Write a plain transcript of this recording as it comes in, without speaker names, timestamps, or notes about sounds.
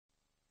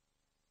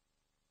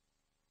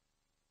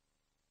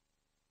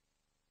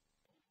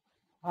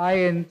Hi,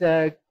 and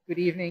good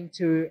evening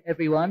to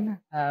everyone.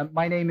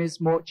 My name is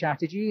Mort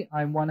Chatterjee.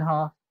 I'm one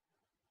half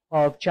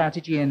of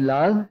Chatterjee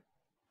Lal.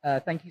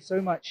 Thank you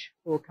so much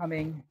for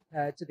coming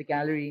to the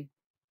gallery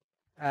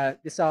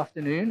this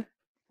afternoon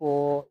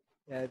for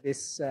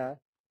this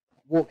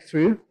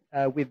walkthrough.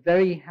 We're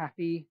very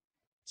happy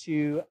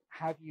to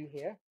have you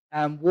here.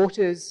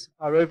 Waters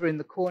are over in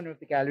the corner of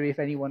the gallery if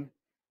anyone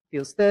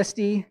feels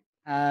thirsty.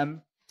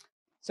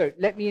 So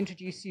let me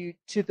introduce you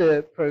to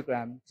the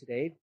program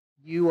today.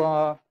 You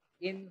are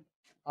in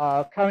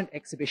our current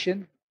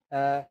exhibition,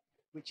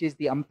 which is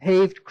the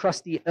Unpaved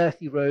Crusty,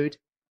 Earthy Road,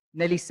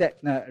 Nelly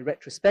Sethna, a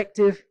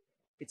Retrospective.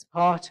 It's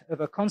part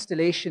of a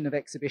constellation of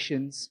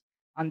exhibitions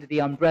under the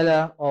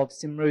umbrella of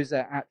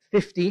Cymroza at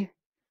 50,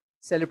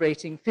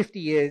 celebrating 50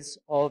 years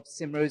of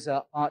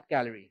Cymroza Art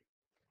Gallery.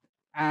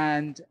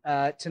 And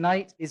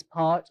tonight is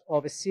part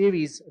of a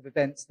series of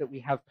events that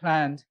we have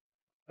planned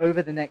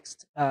over the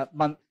next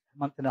month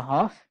and a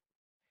half.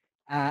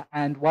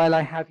 And while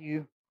I have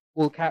you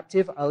all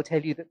captive, I'll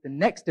tell you that the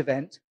next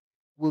event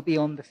will be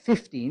on the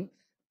 15th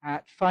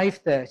at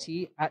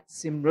 5:30 at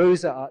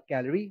Cymroza Art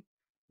Gallery,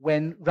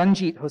 when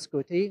Ranjit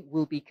Hoskote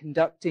will be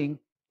conducting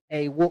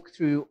a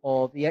walkthrough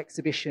of the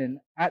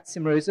exhibition at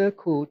Cymroza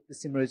called the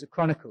Cymroza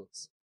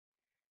Chronicles.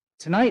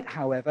 Tonight,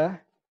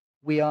 however,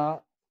 we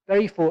are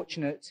very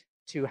fortunate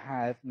to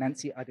have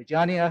Nancy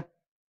Adajania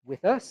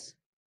with us,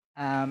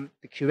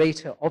 the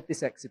curator of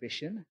this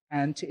exhibition,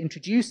 and to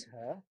introduce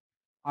her,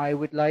 I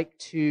would like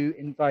to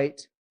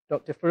invite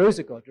Dr.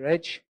 Cymroza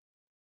Godrej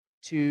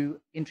to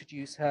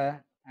introduce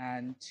her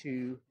and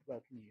to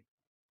welcome you.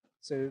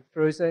 So,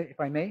 Cymroza, if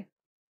I may.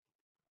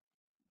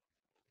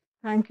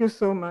 Thank you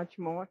so much,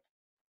 Mort.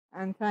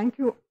 And thank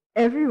you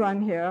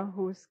everyone here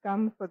who's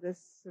come for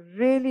this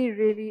really,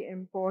 really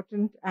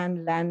important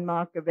and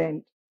landmark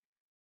event.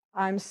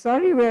 I'm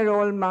sorry we're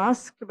all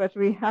masked, but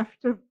we have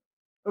to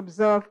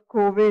observe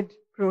COVID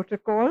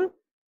protocol.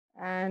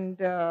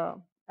 And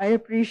I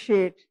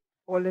appreciate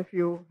all of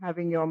you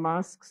having your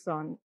masks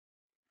on.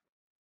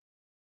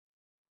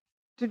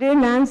 Today,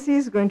 Nancy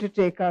is going to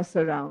take us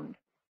around.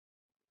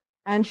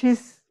 And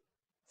she's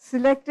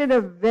selected a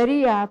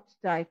very apt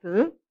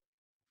title,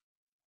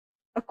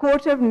 a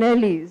quote of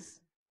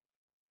Nelly's.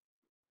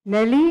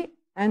 Nelly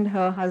and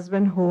her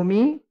husband,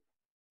 Homi,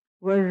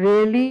 were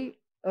really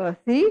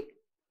earthy,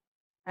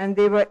 and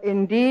they were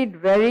indeed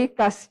very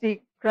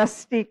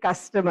crusty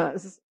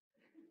customers.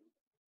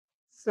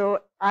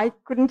 So I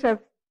couldn't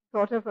have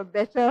thought of a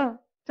better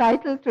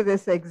title to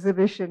this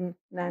exhibition,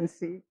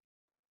 Nancy.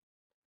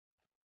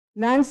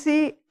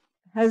 Nancy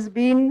has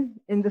been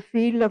in the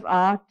field of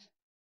art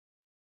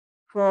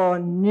for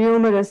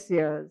numerous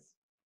years,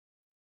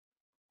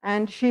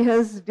 and she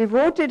has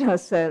devoted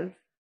herself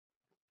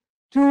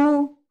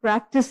to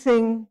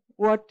practicing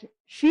what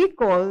she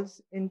calls,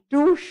 in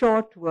two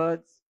short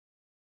words,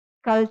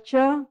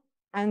 culture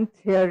and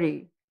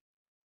theory.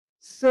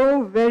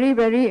 So very,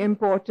 very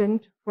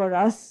important for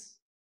us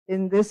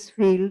in this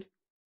field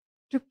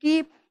to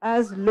keep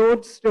as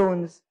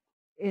lodestones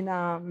in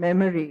our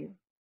memory.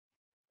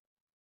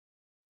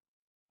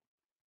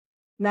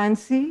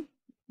 Nancy,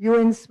 you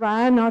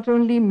inspire not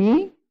only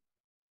me,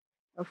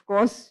 of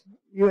course,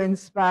 you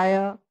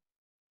inspire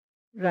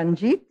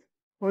Ranjit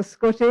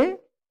Hoskote.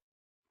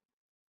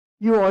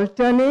 You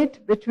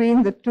alternate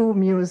between the two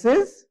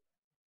muses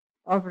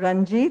of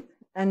Ranjit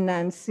and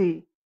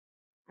Nancy,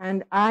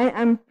 and I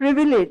am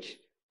privileged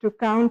to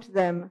count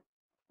them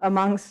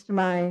amongst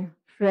my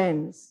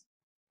friends.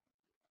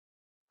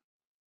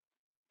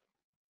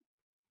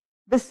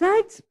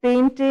 Besides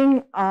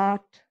painting,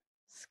 art,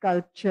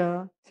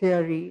 sculpture,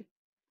 theory,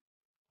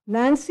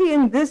 Nancy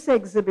in this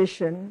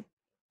exhibition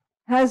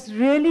has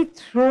really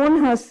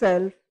thrown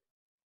herself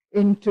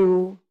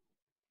into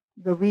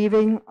the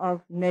weaving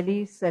of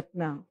Nelly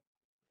Sethna.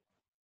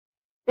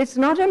 It's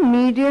not a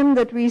medium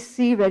that we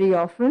see very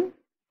often,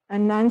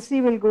 and Nancy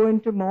will go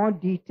into more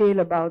detail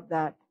about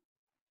that.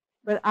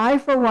 But I,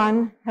 for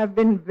one, have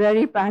been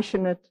very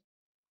passionate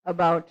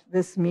about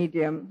this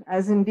medium,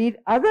 as indeed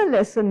other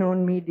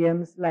lesser-known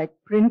mediums like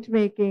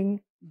printmaking,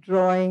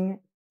 drawing,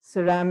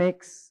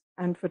 ceramics,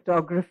 and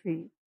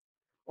photography,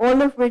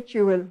 all of which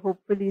you will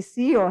hopefully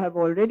see or have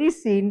already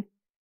seen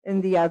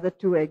in the other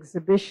two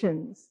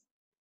exhibitions.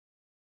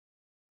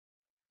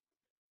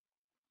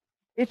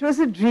 It was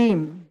a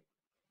dream,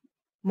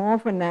 more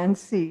for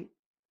Nancy.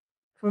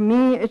 For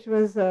me, it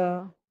was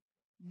a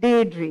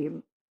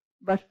daydream,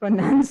 but for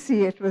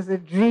Nancy, it was a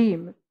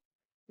dream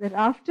that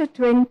after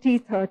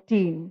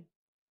 2013,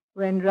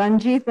 when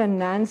Ranjit and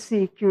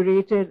Nancy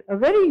curated a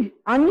very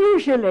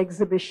unusual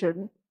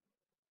exhibition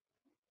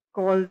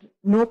called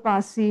No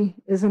Pasi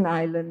is an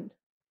Island,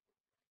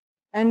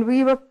 and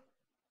we were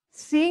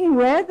seeing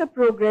where the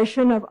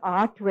progression of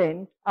art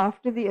went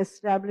after the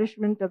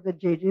establishment of the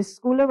JJ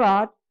School of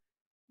Art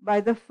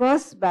by the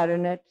first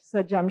Baronet,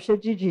 Sir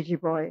Jamshedji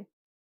Jijiboy.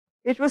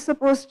 It was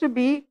supposed to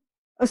be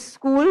a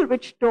school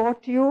which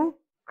taught you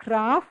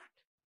craft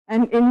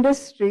and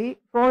industry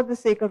for the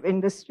sake of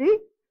industry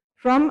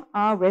from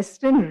our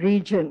Western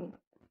region.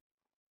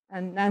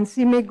 And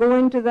Nancy may go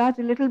into that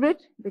a little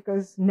bit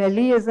because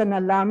Nelly is an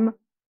alum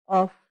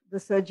of the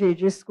Sir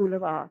J.J. School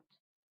of Art.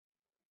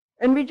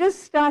 And we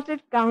just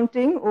started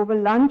counting over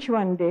lunch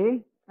one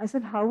day. I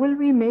said, how will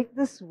we make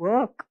this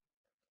work?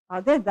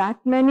 Are there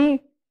that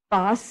many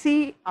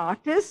Parsi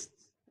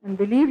artists? And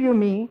believe you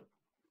me,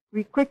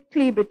 we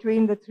quickly,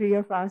 between the three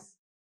of us,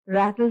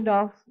 rattled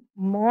off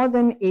more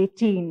than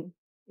 18,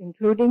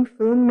 including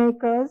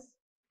filmmakers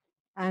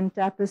and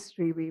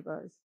tapestry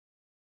weavers.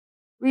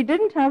 We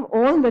didn't have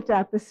all the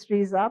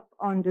tapestries up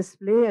on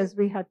display as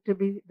we had to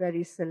be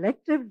very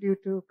selective due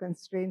to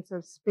constraints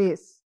of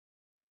space.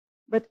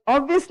 But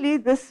obviously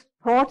this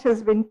thought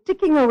has been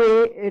ticking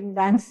away in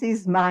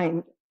Nancy's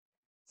mind.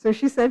 So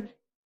she said,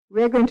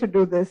 we're going to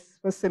do this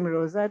for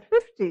Cymroza at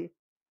 50.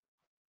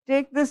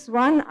 Take this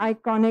one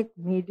iconic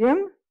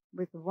medium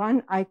with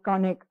one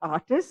iconic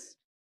artist.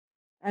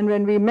 And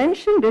when we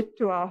mentioned it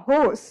to our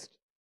host,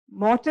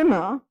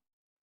 Mortimer,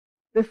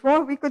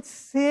 before we could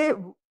say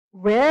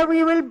where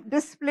we will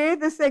display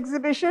this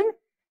exhibition,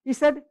 he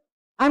said,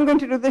 I'm going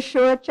to do the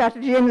show at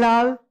Chatterjee and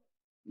Lal.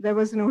 There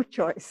was no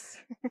choice.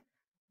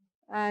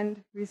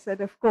 And we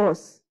said, of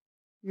course,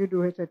 you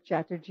do it at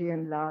Chatterjee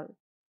and Lal.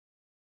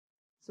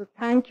 So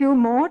thank you,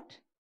 Mort.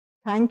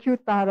 Thank you,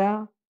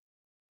 Tara.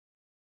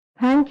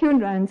 Thank you,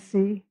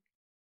 Nancy.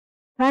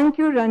 Thank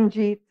you,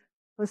 Ranjit,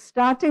 for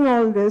starting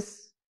all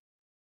this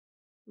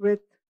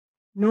with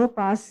No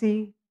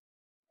Parsi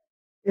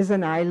is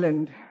an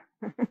Island.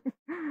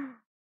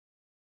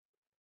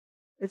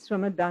 It's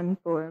from a Donne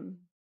poem.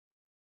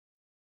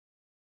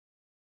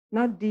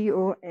 Not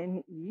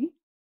D-O-N-E,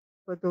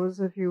 for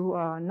those of you who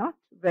are not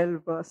well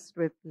versed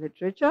with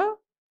literature,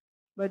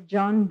 but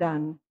John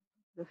Donne,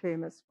 the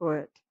famous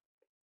poet.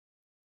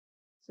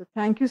 So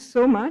thank you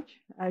so much.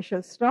 I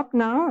shall stop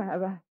now.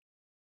 I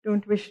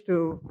don't wish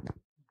to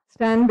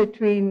stand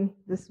between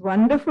this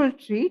wonderful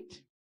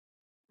treat,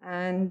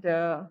 and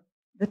the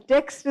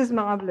text is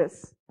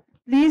marvelous.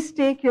 Please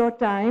take your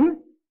time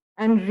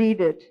and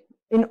read it.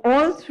 In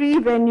all three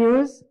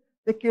venues,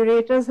 the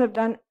curators have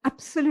done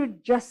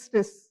absolute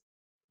justice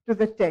to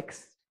the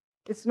text.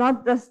 It's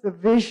not just the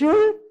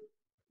visual,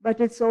 but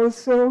it's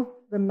also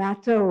the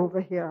matter over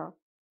here.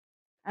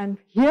 And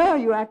here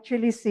you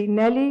actually see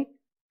Nelly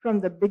from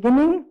the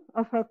beginning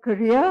of her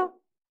career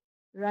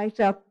right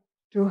up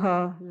to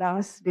her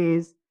last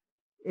days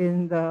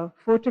in the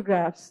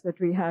photographs that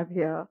we have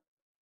here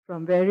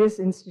from various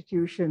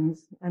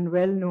institutions and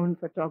well-known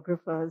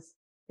photographers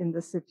in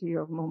the city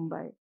of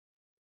Mumbai.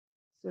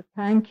 So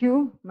thank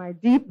you, my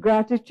deep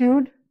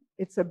gratitude.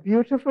 It's a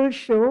beautiful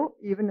show,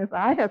 even if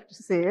I have to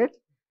say it.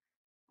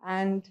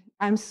 And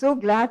I'm so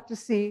glad to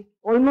see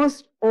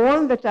almost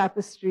all the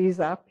tapestries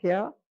up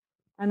here.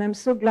 And I'm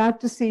so glad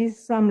to see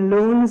some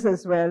loans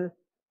as well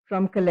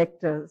from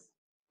collectors.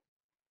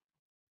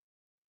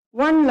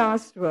 One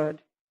last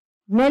word.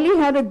 Nelly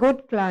had a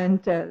good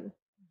clientele,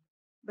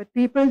 but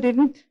people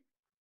didn't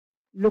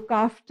look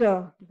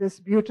after this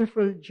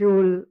beautiful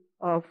jewel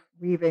of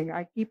weaving.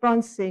 I keep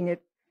on saying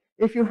it.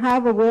 If you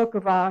have a work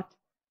of art,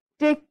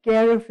 take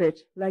care of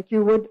it like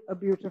you would a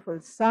beautiful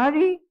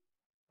sari,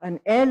 an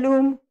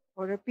heirloom,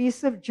 or a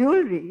piece of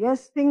jewelry.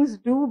 Yes, things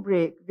do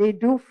break, they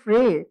do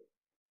fray,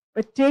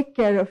 but take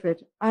care of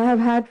it. I have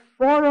had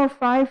 4 or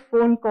 5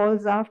 phone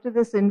calls after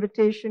this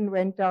invitation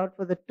went out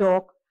for the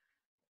talk.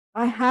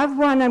 I have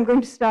one, I'm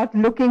going to start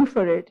looking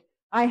for it.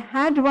 I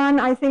had one,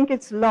 I think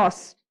it's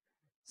lost.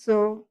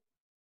 So,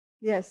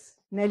 yes,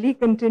 Nelly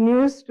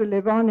continues to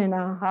live on in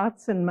our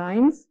hearts and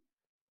minds.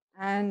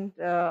 And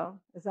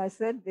as I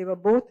said, they were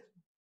both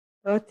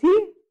earthy,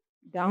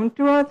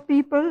 down-to-earth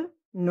people,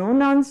 no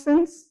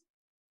nonsense,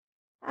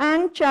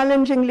 and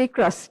challengingly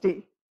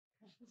crusty.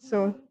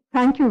 So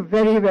thank you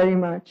very, very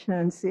much,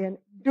 Nancy. And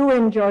do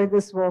enjoy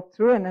this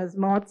walkthrough. And as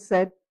Maud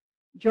said,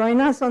 join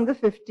us on the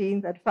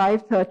 15th at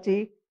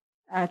 5:30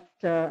 at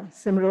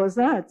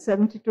Cymroza at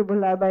 72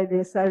 Bulabai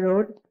Desai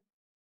Road.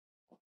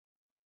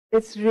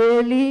 It's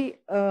really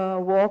a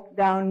walk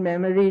down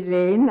memory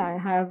lane. I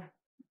have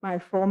my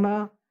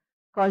former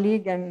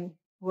colleague and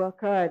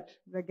worker at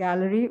the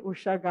gallery,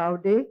 Usha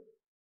Gaude.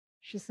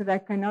 She said, I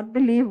cannot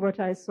believe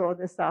what I saw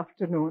this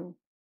afternoon.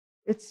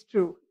 It's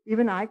true.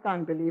 Even I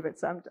can't believe it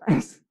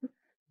sometimes.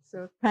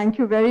 So thank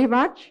you very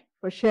much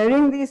for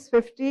sharing these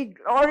 50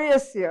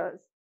 glorious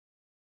years.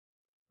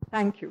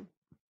 Thank you.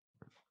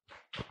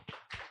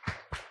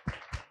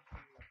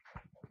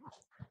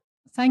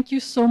 Thank you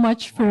so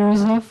much,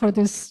 Feroza, for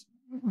this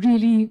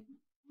really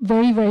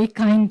very, very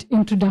kind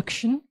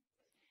introduction.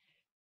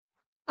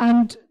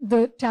 And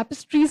the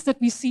tapestries that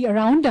we see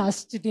around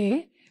us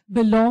today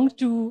belong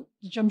to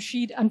the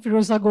Jamshed and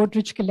Feroza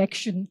Godrej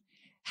collection.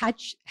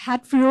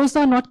 Had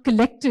Feroza not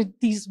collected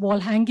these wall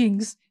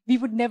hangings, we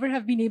would never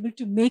have been able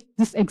to make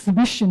this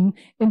exhibition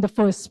in the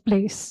first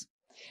place.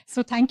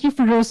 So thank you,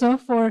 Feroza,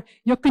 for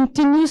your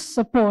continuous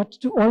support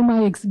to all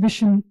my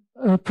exhibition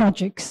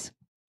projects.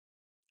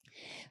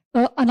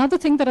 Another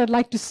thing that I'd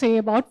like to say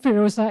about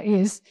Feroza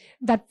is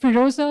that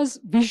Feroza's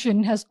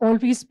vision has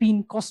always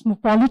been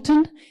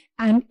cosmopolitan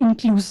and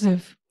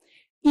inclusive.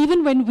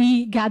 even when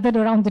we gathered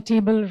around the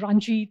table,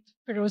 Ranjit,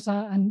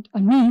 Firoza, and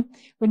me,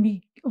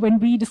 when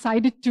we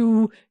decided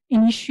to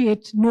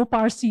initiate No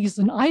Parsis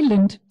an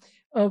Island,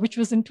 which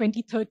was in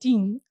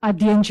 2013 at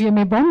the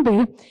NGMA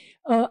Bombay,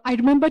 I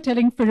remember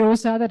telling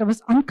Firoza that I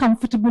was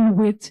uncomfortable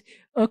with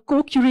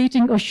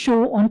co-curating a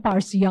show on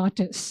Parsi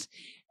artists,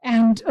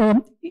 and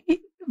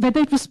whether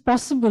it was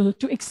possible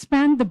to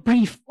expand the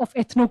brief of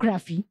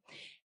ethnography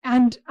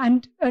and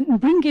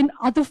bring in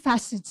other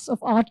facets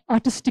of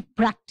artistic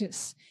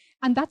practice.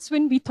 And that's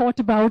when we thought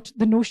about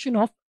the notion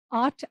of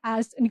art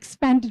as an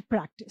expanded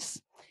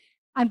practice.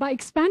 And by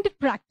expanded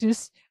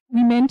practice,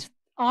 we meant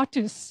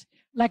artists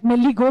like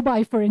Nelly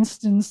Gobai, for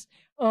instance,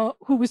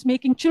 who was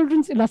making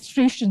children's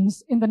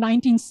illustrations in the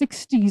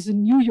 1960s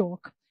in New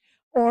York,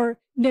 or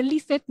Nelly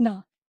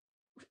Sethna,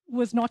 who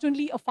was not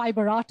only a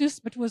fiber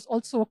artist, but was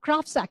also a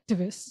crafts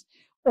activist,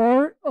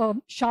 or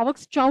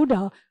Shavak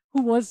Chowda,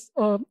 who was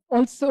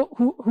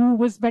who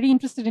was very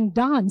interested in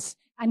dance,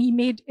 and he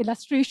made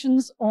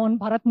illustrations on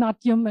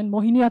Bharatnatyam and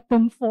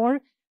Mohiniyattam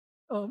for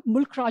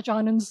Mulk Raj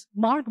Anand's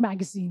Marg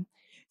magazine.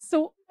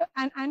 So,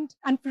 and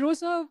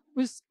Firoza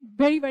was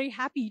very, very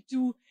happy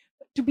to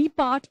be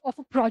part of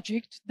a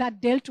project that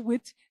dealt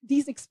with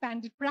these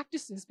expanded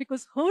practices,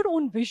 because her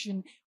own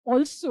vision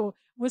also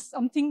was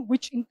something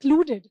which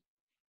included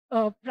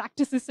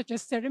practices such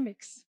as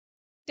ceramics,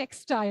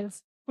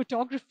 textiles,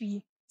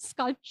 photography,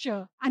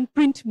 sculpture, and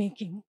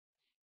printmaking.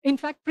 In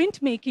fact,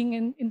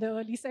 printmaking in the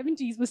early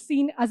 70s was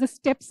seen as a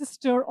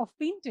stepsister of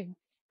painting.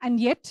 And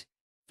yet,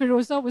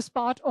 Firoza was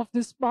part of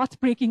this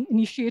path-breaking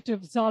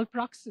initiative, Zal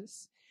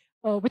Praxis,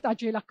 with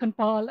Ajay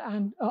Lakhanpal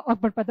and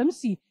Akbar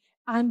Padamsi.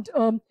 And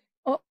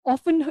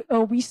often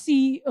we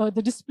see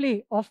the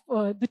display of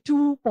the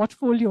two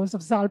portfolios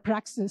of Zal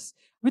Praxis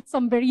with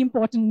some very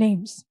important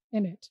names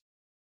in it.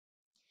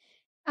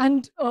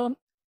 And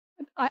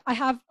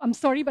I'm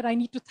sorry, but I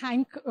need to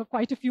thank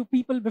quite a few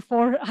people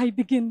before I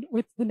begin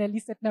with the Nelly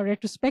Sethna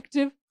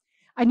retrospective.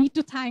 I need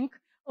to thank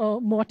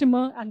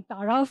Mortimer and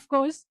Tara, of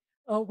course.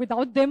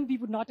 Without them, we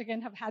would not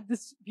again have had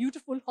this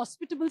beautiful,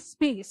 hospitable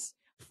space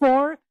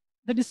for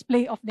the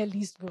display of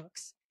Nelly's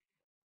works.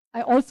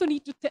 I also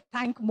need to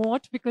thank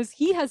Mort, because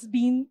he has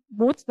been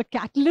both the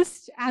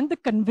catalyst and the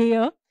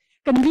convener,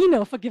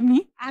 forgive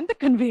me, and the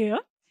conveyor,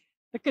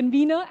 the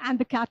convener and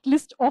the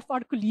catalyst of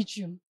our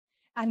collegium.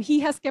 And he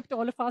has kept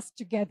all of us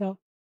together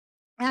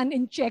and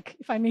in check,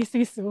 if I may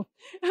say so,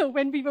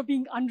 when we were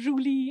being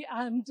unruly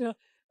and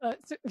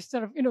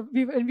sort of,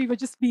 we were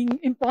just being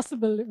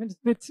impossible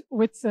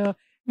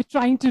with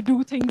trying to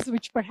do things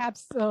which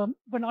perhaps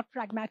were not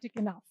pragmatic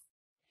enough.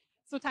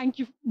 So thank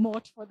you,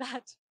 Mort, for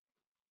that.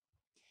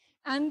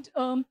 And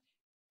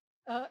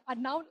I'd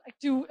now like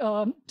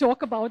to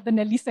talk about the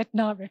Nelly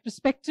Sethna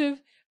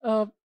retrospective.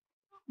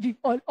 We've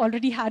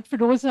already had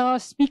Firoza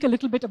speak a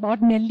little bit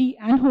about Nelly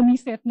and Homi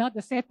Sethna.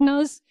 The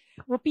Sethnas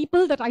were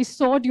people that I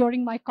saw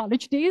during my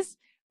college days.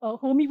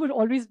 Homi would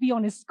always be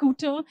on his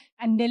scooter,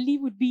 and Nelly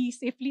would be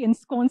safely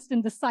ensconced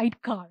in the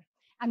sidecar.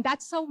 And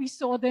that's how we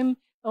saw them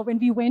when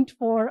we went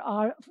for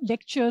our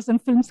lectures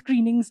and film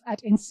screenings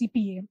at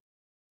NCPA.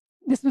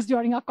 This was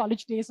during our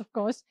college days, of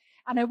course.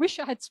 And I wish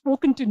I had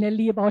spoken to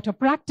Nelly about her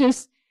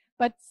practice,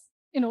 but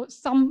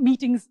some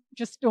meetings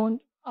just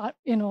don't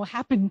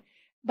happen.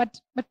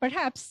 But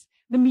perhaps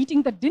the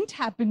meeting that didn't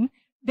happen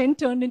then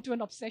turned into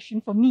an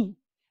obsession for me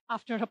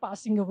after her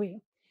passing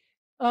away.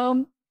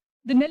 The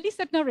Nelly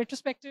Sethna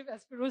retrospective,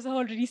 as Firoza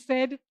already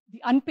said,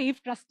 the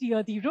Unpaved Crusty,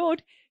 Earthy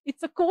Road,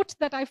 it's a quote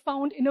that I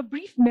found in a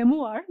brief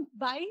memoir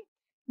by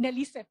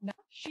Nelly Sethna.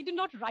 She did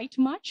not write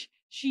much.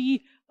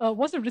 She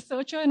was a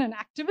researcher and an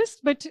activist,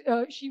 but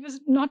she was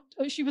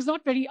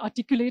not very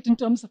articulate in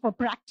terms of her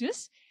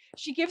practice.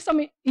 She gave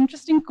some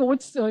interesting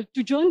quotes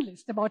to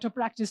journalists about her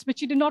practice, but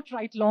she did not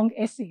write long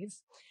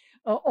essays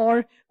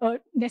or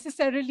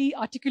necessarily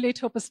articulate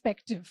her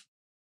perspective.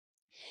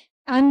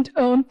 And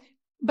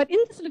but in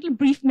this little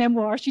brief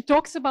memoir, she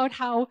talks about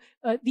how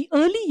the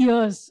early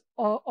years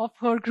of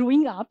her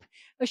growing up,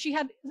 she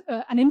had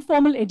an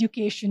informal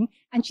education,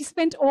 and she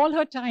spent all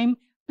her time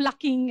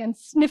plucking and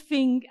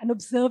sniffing and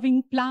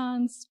observing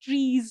plants,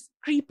 trees,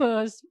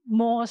 creepers,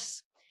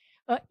 moss.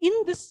 In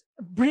this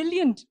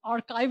brilliant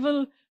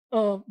archival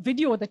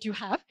video that you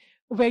have,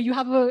 where you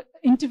have an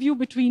interview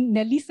between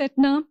Nelly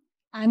Sethna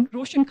and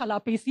Roshan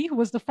Kalapesi, who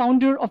was the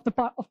founder of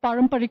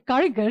Paramparik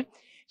Karigar,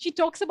 she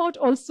talks about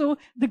also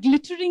the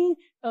glittering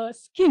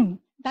skin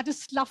that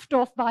is sloughed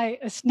off by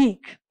a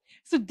snake.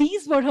 So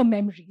these were her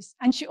memories.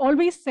 And she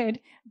always said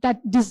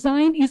that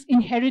design is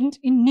inherent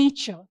in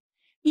nature.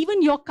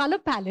 Even your color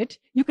palette,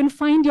 you can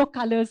find your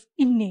colors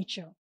in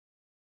nature.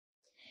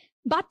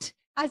 But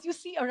as you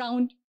see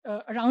around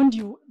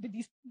you with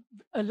these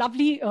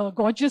lovely,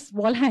 gorgeous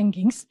wall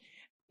hangings,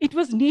 it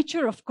was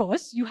nature, of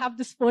course. You have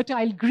this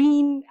fertile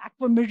green,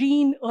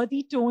 aquamarine,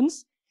 earthy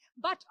tones.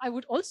 But I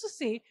would also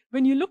say,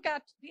 when you look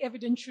at the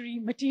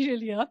evidentiary material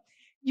here,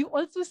 you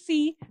also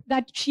see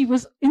that she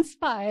was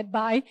inspired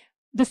by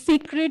the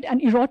sacred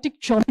and erotic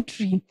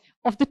geometry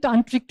of the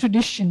tantric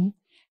tradition.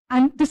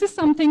 And this is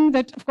something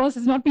that, of course,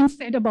 has not been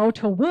said about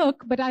her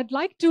work, but I'd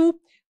like to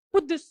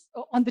put this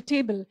on the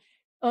table.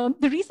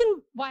 The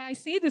reason why I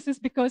say this is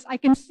because I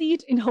can see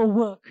it in her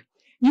work.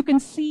 You can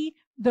see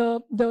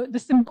the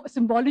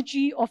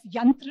symbology of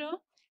yantra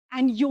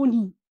and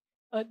yoni.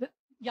 The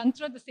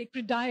yantra, the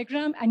sacred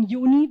diagram, and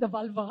yoni, the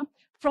vulva,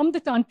 from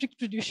the tantric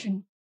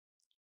tradition.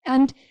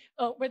 And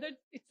whether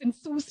it's in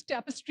Sue's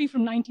tapestry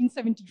from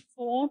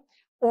 1974,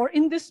 or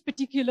in this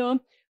particular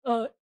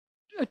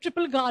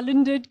triple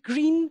garlanded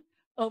green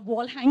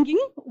wall hanging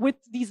with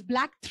these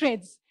black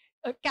threads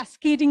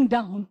cascading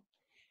down.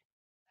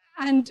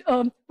 And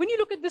when you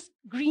look at this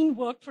green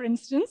work, for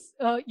instance,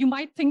 you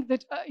might think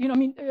that,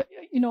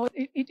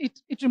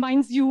 it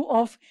reminds you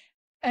of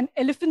an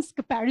elephant's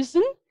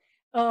caparison.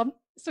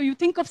 So you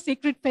think of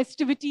sacred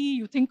festivity,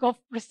 you think of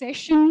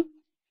procession.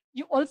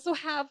 You also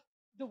have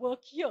the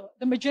work here,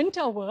 the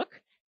magenta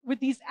work with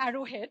these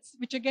arrowheads,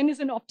 which again is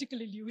an optical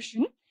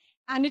illusion.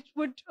 And it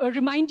would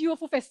remind you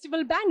of a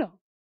festival banner.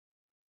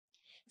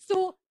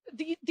 So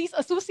these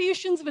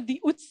associations with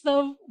the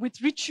utsav,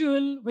 with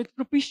ritual, with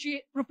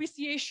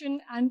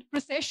propitiation and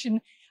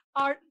procession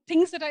are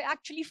things that I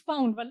actually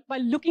found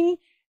while looking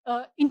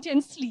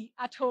intensely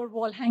at her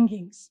wall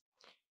hangings.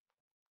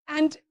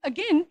 And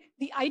again,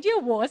 the idea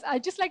was,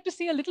 I'd just like to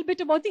say a little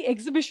bit about the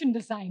exhibition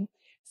design.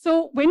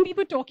 So when we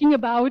were talking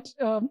about,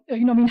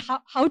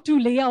 how to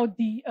lay out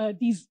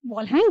these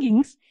wall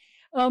hangings,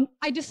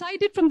 I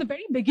decided from the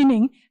very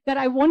beginning that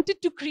I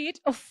wanted to create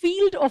a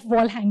field of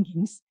wall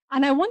hangings.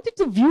 And I wanted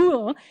the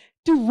viewer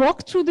to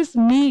walk through this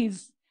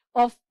maze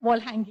of wall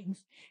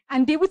hangings.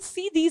 And they would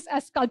see these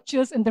as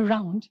sculptures in the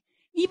round.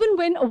 Even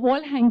when a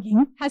wall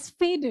hanging has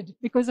faded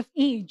because of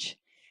age,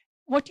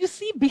 what you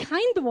see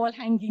behind the wall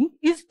hanging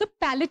is the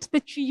palette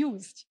that she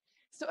used.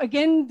 So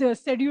again, the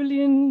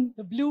cerulean,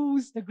 the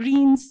blues, the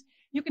greens,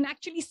 you can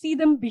actually see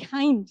them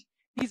behind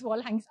these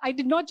wall hangings. I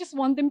did not just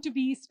want them to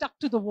be stuck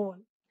to the wall.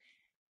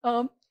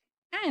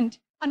 And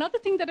another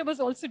thing that I was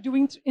also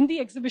doing in the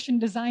exhibition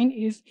design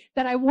is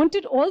that I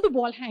wanted all the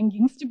wall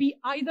hangings to be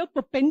either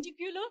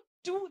perpendicular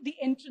to the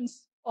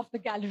entrance of the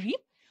gallery,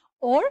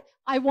 or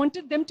I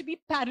wanted them to be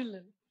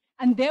parallel.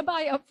 And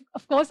thereby,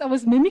 of course, I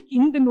was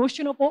mimicking the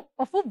notion of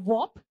a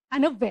warp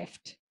and a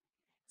weft.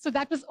 So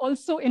that was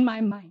also in my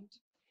mind.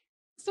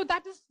 So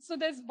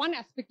there's one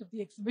aspect of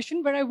the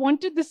exhibition where I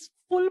wanted this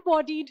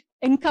full-bodied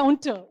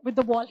encounter with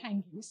the wall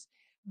hangings,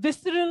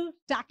 visceral,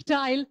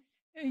 tactile.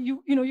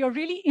 You're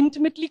really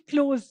intimately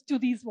close to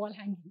these wall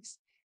hangings.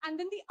 And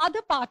then the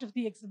other part of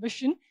the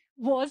exhibition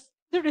was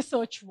the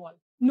research wall,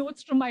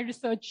 notes from my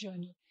research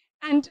journal.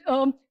 And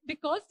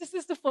because this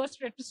is the first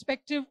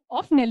retrospective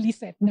of Nelly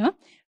Sethna,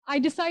 I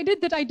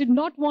decided that I did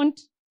not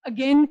want,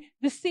 again,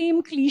 the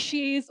same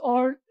cliches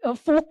or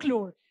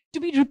folklore to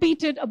be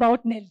repeated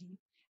about Nelly.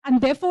 And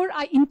therefore,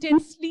 I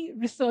intensely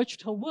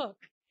researched her work.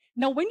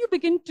 Now, when you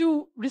begin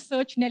to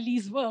research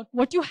Nelly's work,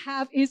 what you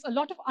have is a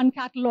lot of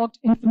uncatalogued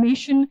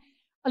information,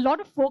 a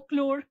lot of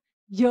folklore,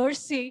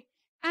 hearsay,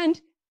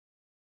 and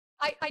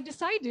I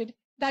decided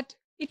that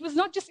it was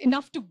not just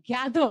enough to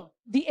gather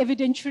the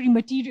evidentiary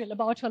material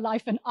about her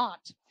life and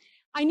art.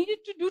 I needed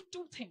to do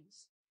two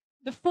things.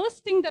 The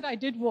first thing that I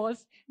did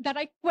was that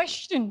I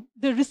questioned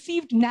the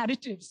received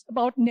narratives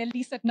about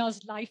Nelly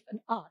Sethna's life and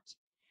art.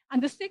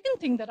 And the second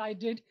thing that I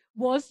did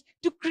was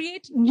to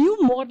create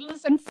new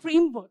models and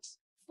frameworks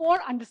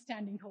for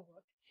understanding her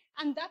work.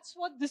 And that's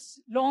what this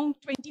long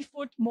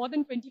 20-foot, more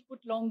than 20-foot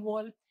long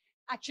wall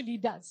actually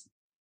does.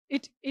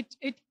 It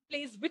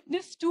plays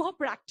witness to her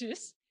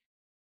practice.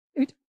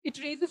 It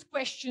raises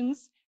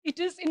questions. It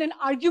is in an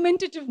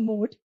argumentative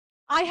mode.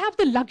 I have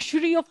the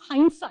luxury of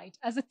hindsight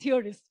as a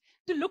theorist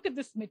to look at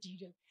this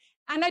material.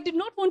 And I did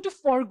not want to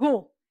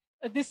forego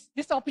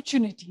this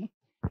opportunity.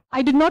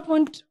 I did not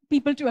want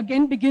people to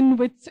again begin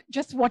with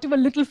just whatever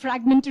little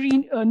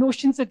fragmentary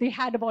notions that they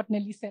had about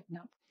Nelly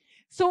Sethna.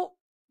 So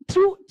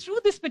through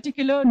this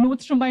particular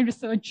notes from my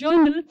research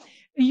journal,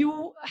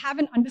 you have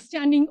an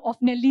understanding of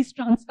Nelly's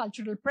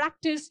transcultural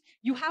practice.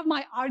 You have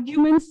my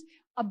arguments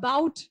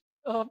about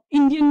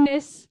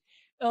Indianness.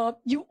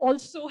 You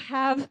also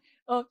have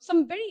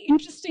some very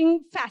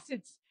interesting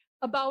facets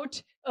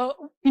about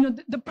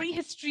the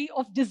prehistory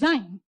of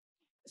design.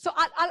 So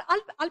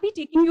I'll be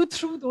taking you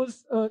through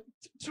those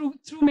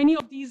through many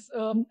of these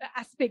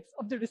aspects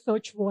of the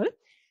research wall,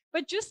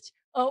 but just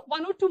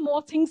one or two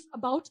more things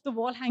about the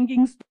wall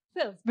hangings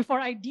themselves before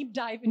I deep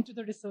dive into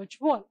the research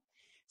wall.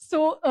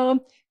 So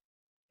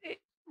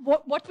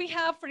what we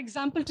have, for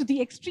example, to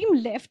the extreme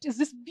left is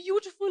this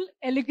beautiful,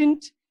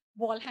 elegant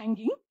wall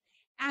hanging.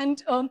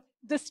 And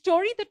the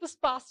story that was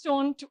passed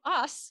on to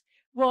us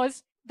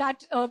was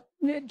that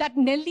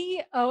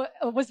Nelly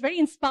was very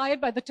inspired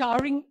by the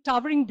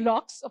towering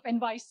blocks of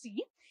NYC.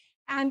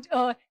 And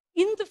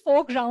in the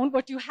foreground,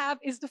 what you have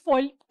is the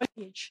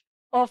foliage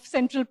of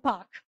Central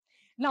Park.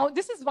 Now,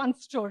 this is one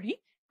story,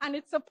 and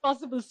it's a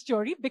plausible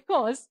story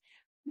because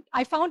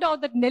I found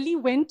out that Nelly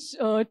went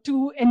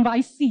to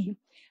NYC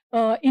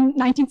in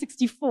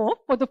 1964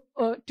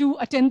 to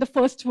attend the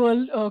First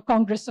World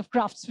Congress of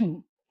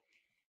Craftsmen.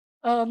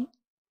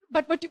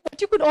 but what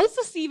you could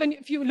also see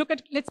if you look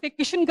at, let's say,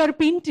 Kishangarh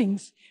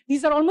paintings,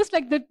 these are almost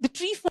like the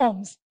tree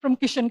forms from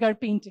Kishangarh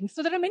paintings.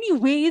 So there are many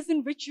ways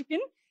in which you can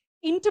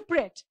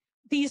interpret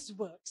these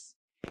works.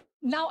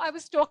 Now, I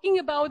was talking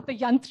about the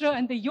yantra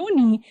and the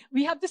yoni.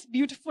 We have this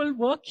beautiful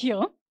work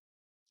here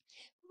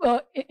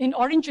in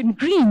orange and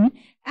green.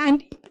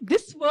 And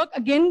this work,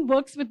 again,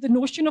 works with the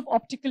notion of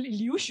optical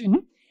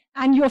illusion.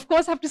 And you, of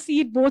course, have to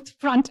see it both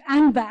front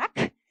and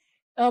back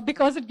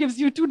because it gives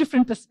you two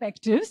different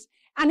perspectives.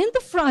 And in the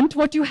front,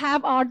 what you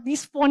have are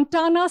these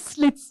fontana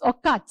slits or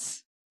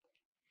cuts.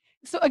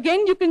 So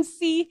again, you can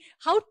see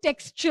how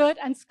textured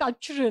and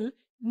sculptural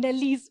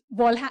Nelly's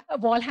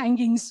wall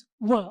hangings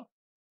were.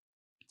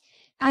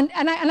 And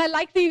I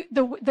like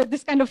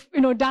this kind of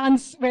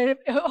dance where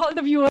all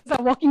the viewers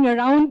are walking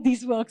around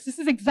these works. This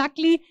is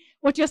exactly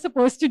what you're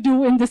supposed to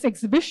do in this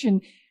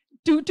exhibition,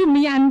 to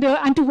meander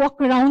and to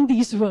walk around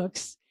these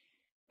works.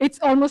 It's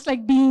almost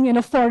like being in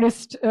a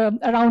forest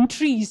around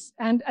trees,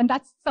 and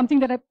that's something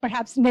that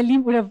perhaps Nelly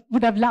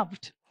would have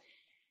loved.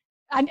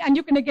 And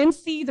you can again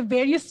see the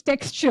various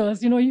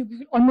textures.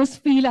 You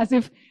almost feel as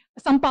if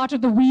some part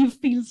of the weave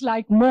feels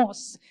like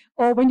moss.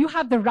 Or when you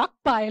have the rug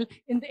pile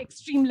in the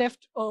extreme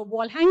left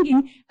wall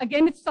hanging,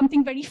 again, it's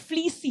something very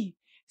fleecy.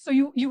 So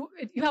you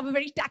have a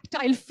very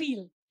tactile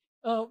feel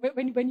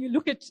when you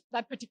look at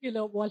that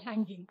particular wall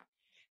hanging.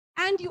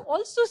 And you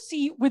also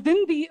see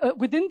within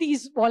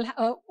these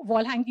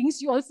wall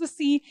hangings, you also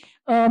see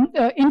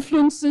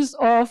influences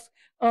of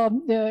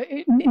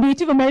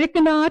Native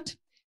American art.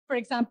 For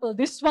example,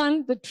 this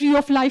one, the Tree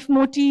of Life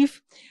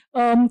motif.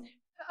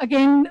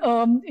 Again,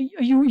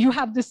 you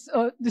have this.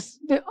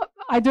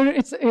 Either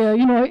it's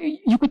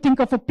you could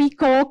think of a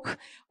peacock,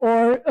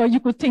 or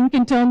you could think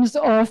in terms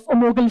of a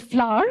Mughal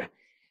flower,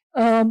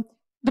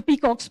 the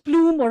peacock's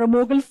plume, or a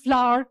Mughal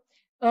flower.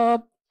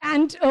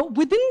 And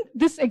within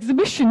this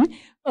exhibition,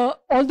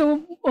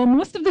 although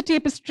most of the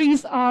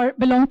tapestries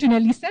belong to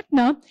Nelly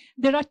Sethna,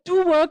 there are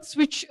two works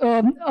which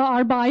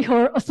are by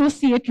her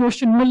associate,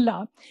 Roshan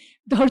Mullah,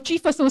 her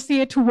chief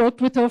associate who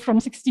worked with her from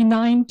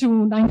 1969 to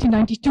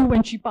 1992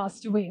 when she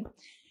passed away.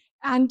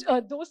 And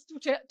those two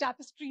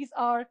tapestries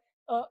are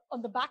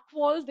on the back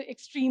wall, the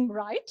extreme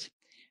right,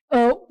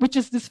 which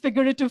is this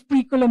figurative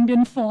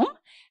pre-Columbian form,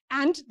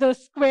 and the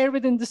square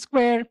within the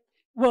square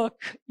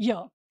work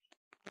here.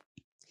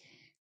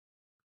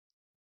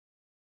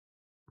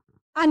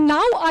 And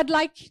now I'd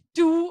like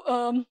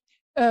to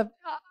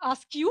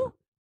ask you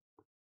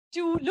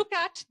to look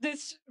at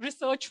this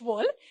research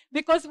wall,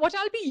 because what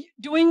I'll be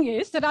doing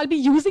is that I'll be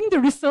using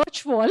the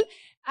research wall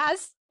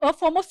as a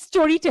form of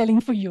storytelling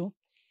for you.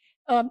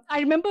 I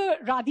remember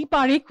Radhi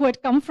Parekh, who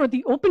had come for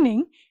the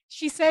opening,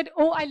 she said,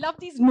 "Oh, I love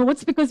these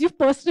notes because you've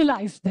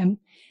personalized them."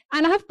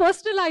 And I have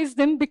personalized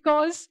them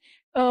because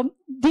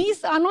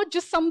these are not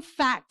just some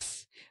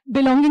facts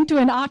belonging to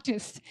an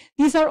artist.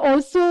 These are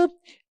also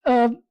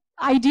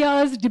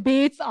ideas,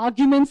 debates,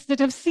 arguments that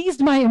have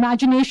seized my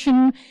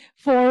imagination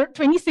for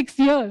 26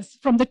 years,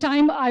 from the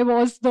time I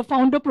was the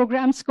founder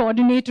programs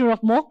coordinator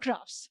of More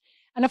Crafts.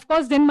 And of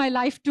course, then my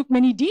life took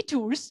many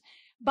detours,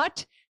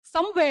 but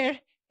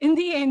somewhere in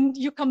the end,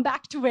 you come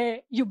back to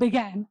where you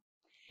began.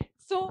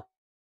 So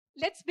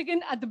let's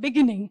begin at the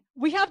beginning.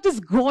 We have this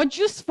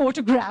gorgeous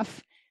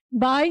photograph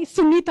by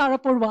Sunni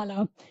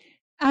Tarapurwala.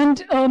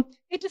 And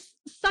it is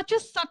such a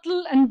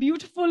subtle and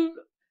beautiful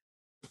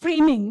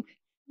framing.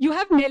 You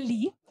have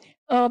Nelly.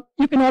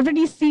 You can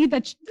already see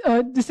that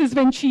this is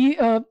when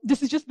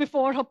this is just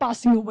before her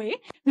passing away.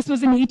 This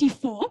was in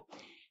 '84.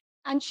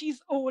 And she's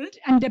old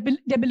and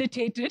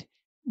debilitated,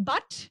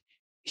 but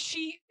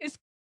she is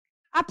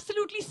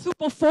absolutely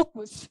super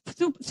focused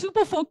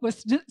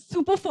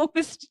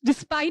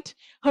despite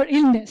her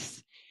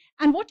illness.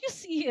 And what you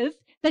see is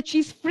that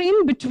she's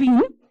framed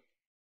between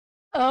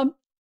a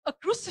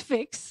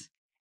crucifix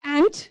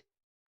and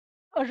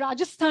a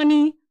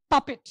Rajasthani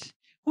puppet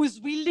who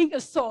is wielding a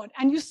sword.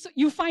 And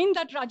you find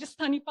that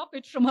Rajasthani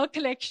puppet from her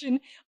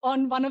collection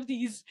on one of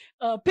these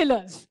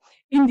pillars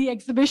in the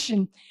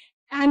exhibition.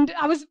 And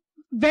I was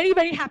very,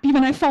 very happy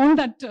when I found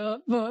that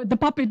the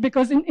puppet,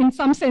 because in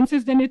some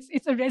senses, then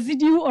it's a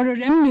residue or a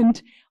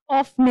remnant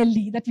of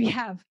Nelly that we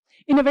have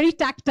in a very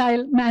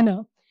tactile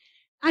manner.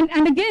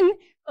 And again,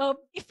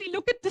 if we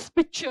look at this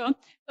picture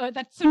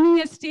that Sunni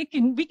has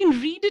taken, we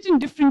can read it in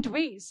different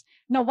ways.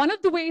 Now, one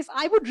of the ways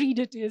I would read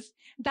it is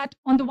that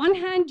on the one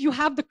hand, you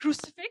have the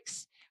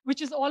crucifix,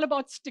 which is all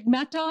about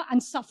stigmata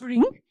and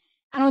suffering.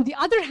 And on the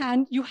other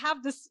hand, you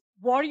have this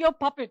warrior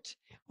puppet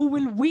who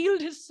will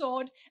wield his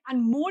sword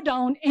and mow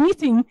down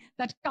anything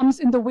that comes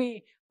in the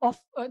way of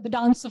the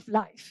dance of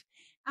life.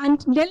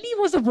 And Nelly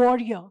was a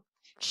warrior.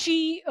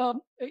 She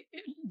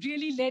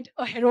really led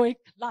a heroic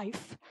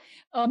life.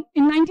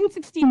 In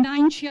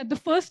 1969, she had the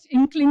first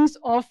inklings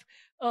of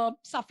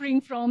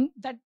suffering from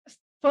that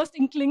first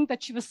inkling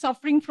that she was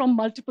suffering from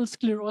multiple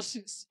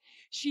sclerosis.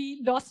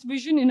 She lost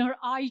vision in her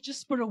eye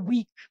just for a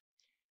week.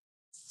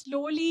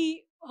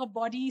 Slowly, her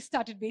body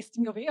started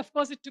wasting away. Of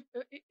course,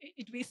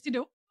 it wasted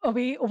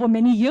away over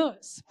many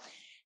years.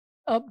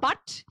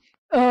 But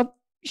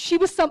she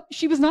was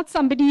not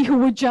somebody who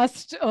would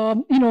just,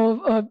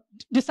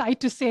 decide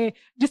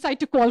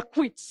to call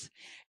quits.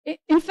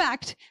 In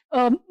fact,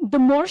 the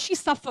more she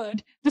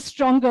suffered, the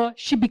stronger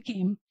she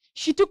became.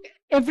 She took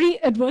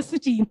every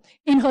adversity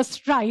in her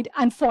stride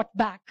and fought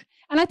back.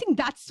 And I think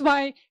that's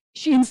why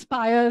she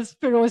inspires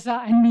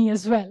Feroza and me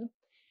as well.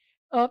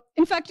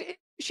 In fact,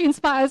 she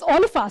inspires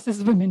all of us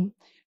as women,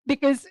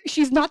 because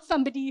she's not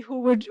somebody who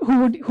would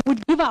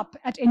give up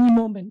at any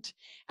moment.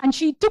 And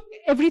she took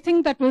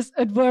everything that was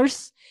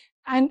adverse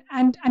and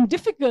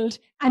difficult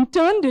and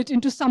turned it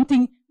into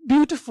something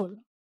beautiful.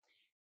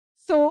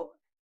 So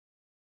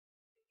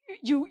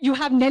you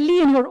have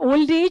Nelly in her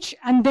old age,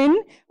 and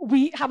then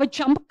we have a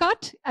jump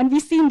cut, and we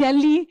see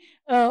Nelly,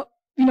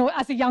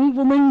 as a young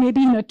woman,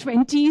 maybe in her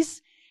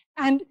 20s.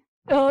 And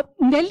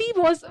Nelly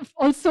was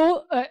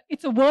also,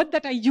 it's a word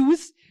that I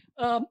use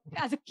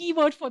as a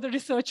keyword for the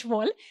research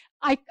wall.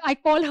 I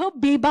call her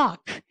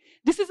Bebak.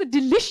 This is a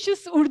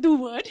delicious Urdu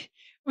word,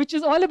 which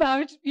is all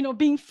about,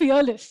 being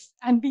fearless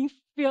and being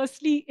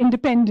fiercely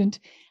independent.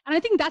 And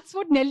I think that's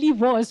what Nelly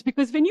was,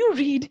 because when you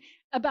read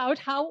about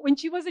how, when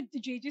she was at the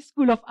JJ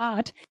School of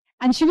Art,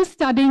 and she was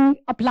studying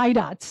applied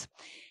arts,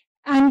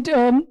 and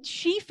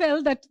she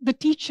felt that the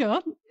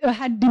teacher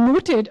had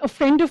demoted a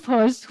friend of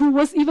hers who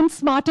was even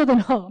smarter than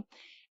her,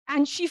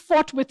 and she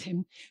fought with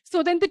him.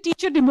 So then the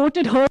teacher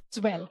demoted her as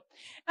well.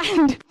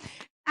 And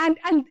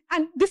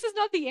this is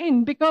not the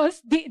end,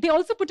 because they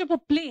also put up a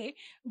play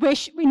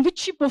in which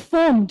she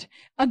performed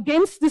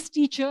against this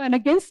teacher and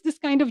against this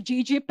kind of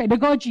JJ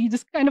pedagogy,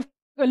 this kind of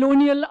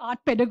colonial art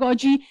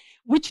pedagogy,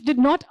 which did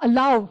not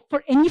allow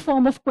for any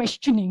form of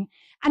questioning.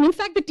 And in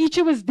fact, the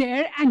teacher was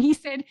there, and he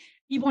said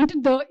he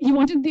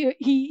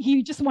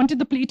just wanted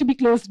the play to be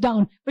closed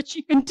down, but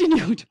she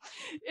continued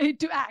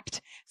to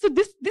act. So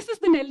this is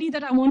the Nelly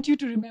that I want you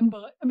to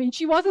remember. I mean,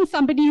 she wasn't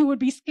somebody who would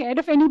be scared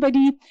of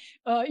anybody.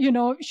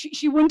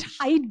 She wouldn't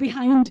hide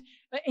behind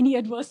any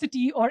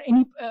adversity or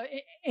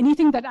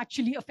anything that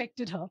actually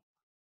affected her.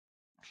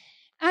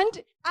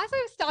 And as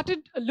I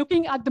started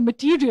looking at the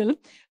material,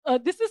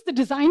 this is the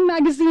Design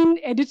magazine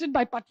edited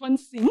by Patwan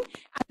Singh.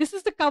 And this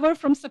is the cover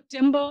from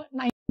September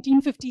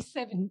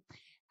 1957.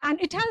 And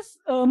it has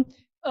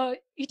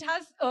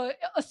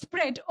a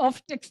spread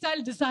of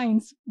textile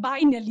designs by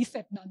Nelly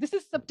Sethna. This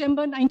is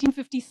September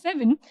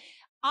 1957.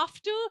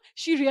 After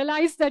she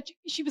realized that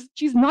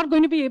she's not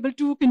going to be able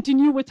to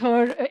continue with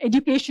her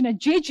education at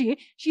JJ,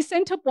 she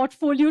sent her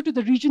portfolio to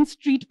the Regent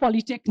Street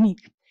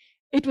Polytechnic.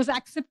 It was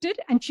accepted,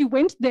 and she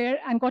went there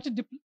and got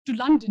to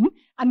London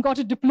and got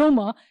a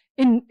diploma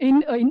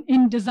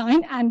in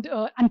design and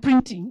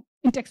printing,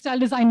 in textile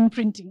design and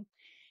printing.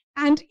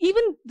 And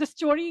even the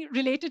story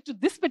related to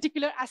this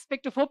particular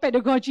aspect of her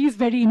pedagogy is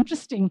very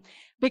interesting,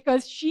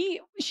 because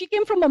she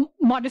came from a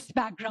modest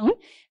background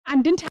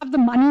and didn't have the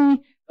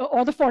money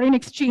or the foreign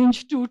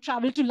exchange to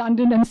travel to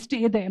London and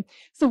stay there.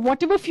 So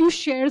whatever few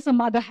shares her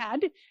mother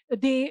had,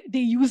 they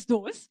used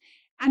those.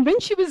 And when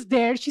she was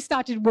there, she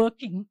started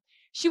working.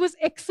 She was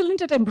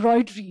excellent at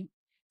embroidery.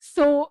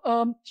 So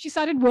she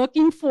started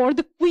working for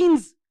the Queen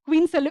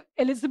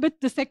Elizabeth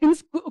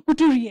II's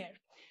couturier,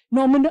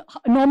 Norman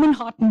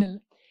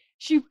Hartnell.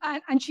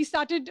 She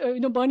started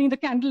burning the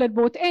candle at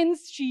both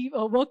ends. She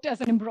worked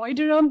as an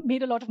embroiderer,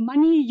 made a lot of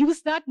money,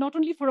 used that not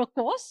only for a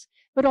course,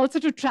 but also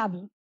to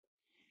travel.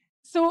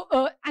 So,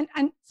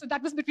 so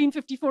that was between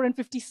 54 and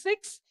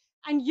 56.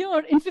 And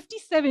here in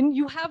 57,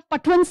 you have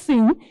Patwan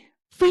Singh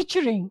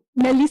featuring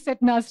Nelly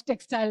Sethna's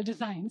textile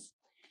designs.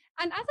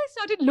 And as I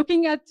started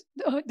looking at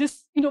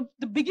this,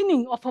 the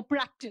beginning of her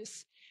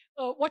practice,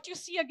 what you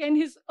see again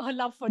is her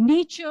love for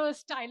nature,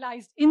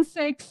 stylized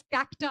insects,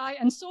 cacti,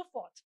 and so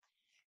forth.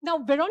 Now,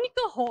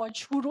 Veronica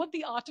Hodge, who wrote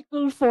the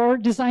article for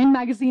Design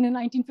magazine in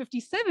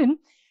 1957,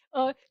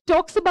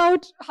 talks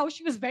about how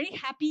she was very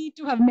happy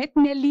to have met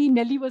Nelly.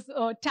 Nelly was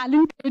a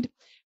talented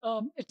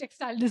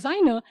textile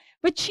designer,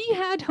 but she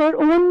had her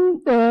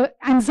own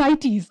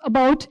anxieties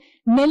about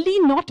Nelly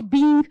not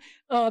being,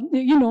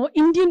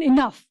 Indian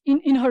enough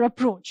in her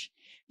approach.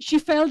 She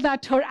felt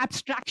that her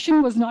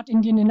abstraction was not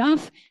Indian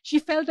enough. She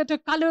felt that her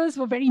colors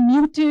were very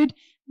muted,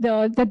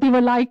 that they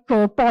were like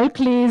Paul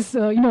Klay's,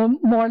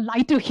 more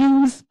lighter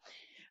hues.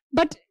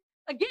 But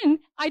again,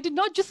 I did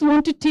not just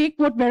want to take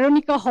what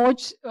Veronica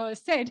Hodge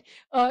said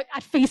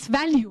at face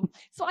value.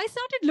 So I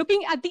started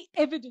looking at the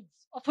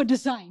evidence of her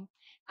design.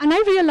 And I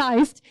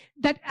realized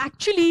that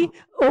actually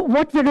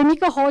what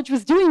Veronica Hodge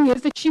was doing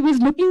is that she was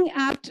looking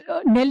at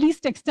Nelly's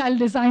textile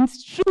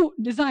designs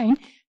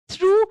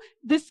through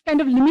this kind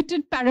of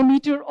limited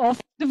parameter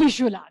of the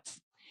visual arts.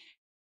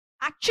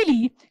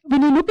 Actually,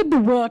 when you look at the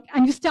work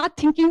and you start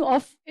thinking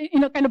of,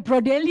 kind of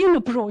Brodelian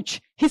approach,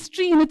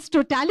 history in its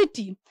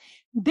totality,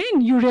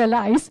 then you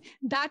realize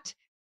that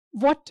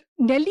what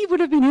Nelly would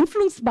have been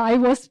influenced by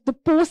was the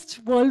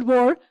post-World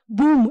War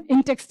boom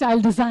in textile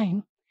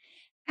design.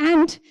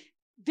 And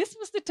this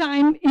was the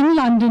time in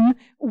London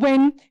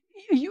when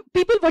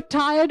people were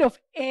tired of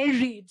air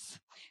raids.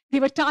 They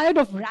were tired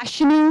of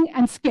rationing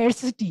and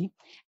scarcity.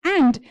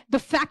 And the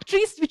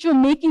factories which were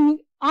making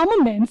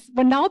armaments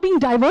were now being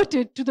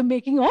diverted to the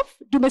making of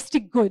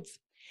domestic goods.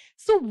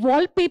 So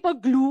wallpaper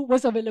glue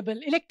was available,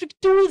 electric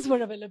tools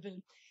were available.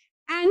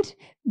 And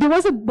there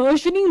was a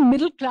burgeoning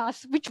middle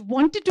class which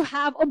wanted to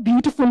have a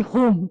beautiful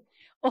home,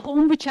 a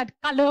home which had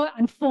color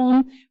and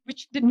form,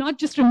 which did not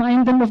just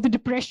remind them of the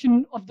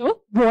depression of the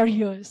war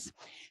years.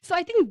 So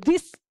I think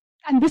this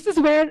is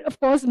where, of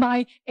course,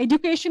 my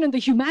education in the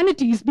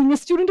humanities, being a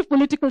student of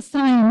political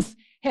science,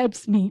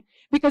 helps me.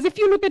 Because if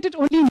you look at it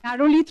only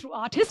narrowly through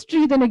art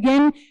history, then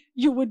again,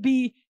 you would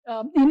be,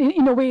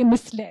 in a way,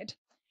 misled.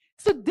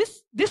 So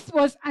this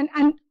was,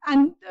 and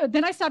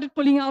then I started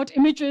pulling out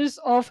images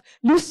of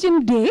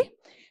Lucien Day,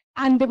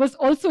 and there was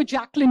also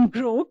Jacqueline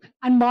Grogue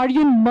and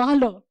Marion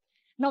Mahler.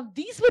 Now,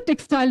 these were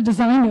textile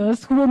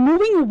designers who were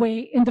moving away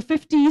in the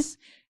 50s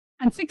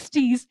and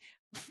 60s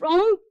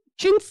from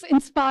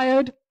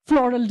chintz-inspired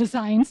floral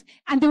designs,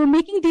 and they were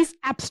making these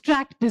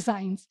abstract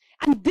designs.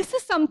 And this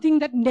is something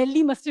that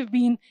Nelly must have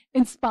been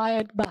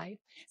inspired by.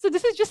 So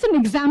this is just an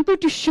example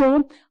to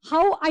show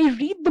how I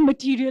read the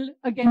material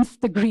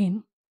against the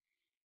grain.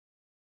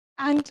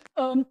 And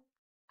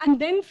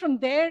then from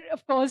there,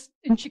 of course,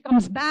 when she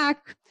comes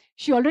back,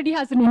 she already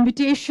has an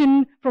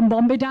invitation from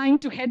Bombay Dyeing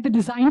to head the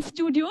design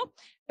studio,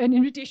 an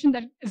invitation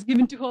that is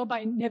given to her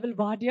by Neville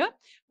Wadia,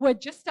 who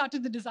had just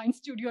started the design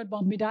studio at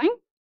Bombay Dyeing.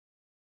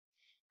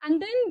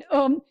 And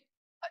then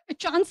a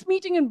chance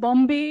meeting in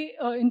Bombay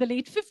in the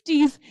late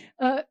 50s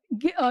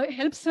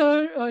helps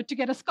her to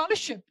get a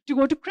scholarship to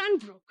go to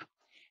Cranbrook.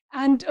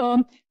 And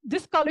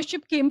this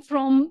scholarship came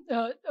from,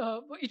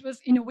 it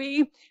was in a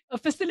way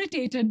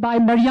facilitated by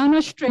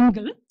Mariana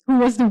Strengel, who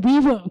was the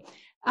weaver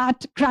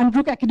at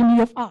Cranbrook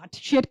Academy of Art.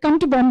 She had come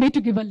to Bombay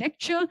to give a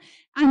lecture,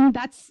 and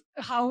that's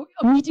how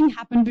a meeting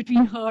happened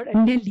between her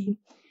and Nelly.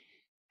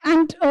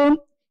 And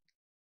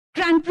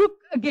Cranbrook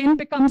again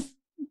becomes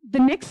the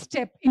next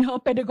step in her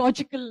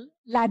pedagogical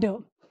ladder.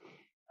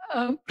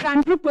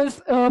 Cranbrook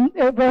was a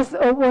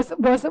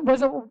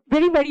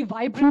very, very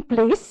vibrant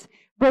place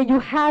where you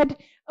had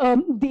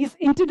these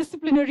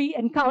interdisciplinary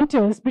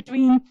encounters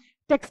between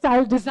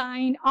textile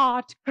design,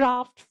 art,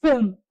 craft,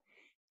 film.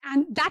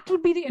 And that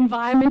would be the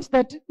environment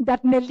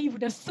that Nelly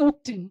would have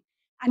soaked in.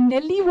 And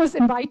Nelly was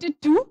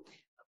invited to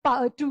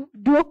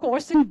do a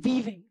course in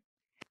weaving.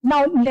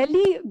 Now,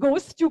 Nelly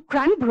goes to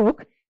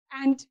Cranbrook,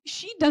 and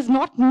she does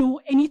not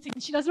know anything.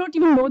 She does not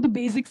even know the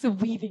basics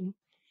of weaving.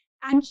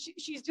 And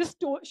she's just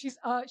told,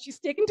 she's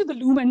taken to the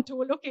loom and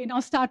told, okay, now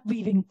start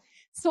weaving.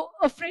 So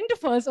a friend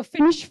of hers, a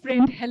Finnish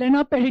friend,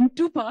 Helena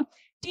Perintupa,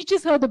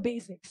 teaches her the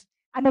basics.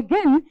 And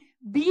again,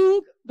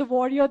 being the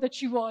warrior that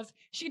she was,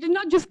 she did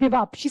not just give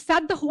up. She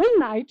sat the whole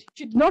night.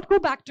 She did not go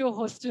back to her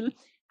hostel,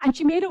 and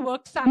she made a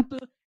work sample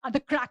at the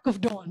crack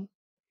of dawn.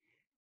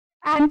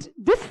 And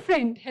this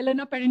friend,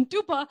 Helena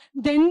Perintupa,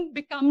 then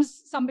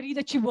becomes somebody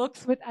that she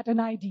works with at an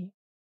ID.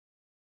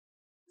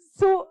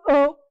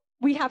 So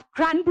we have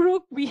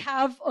Cranbrook, we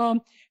have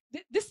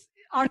this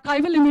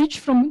archival image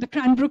from the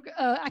Cranbrook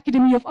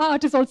Academy of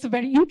Art is also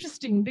very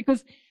interesting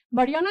because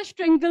Mariana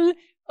Strengel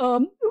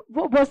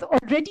was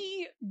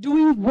already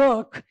doing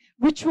work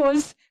which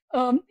was,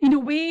 in a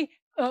way,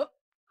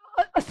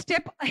 a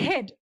step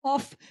ahead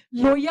of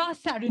Loya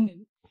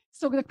Saarinen.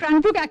 So the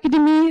Cranbrook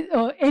Academy,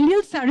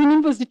 Eliel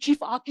Saarinen was the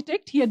chief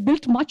architect. He had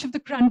built much of the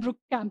Cranbrook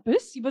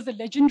campus. He was a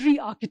legendary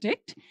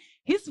architect.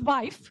 His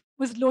wife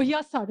was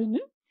Loya Saarinen,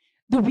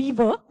 the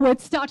weaver, who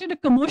had started a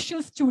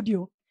commercial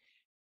studio.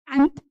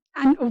 And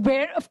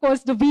where, of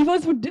course, the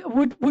weavers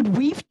would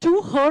weave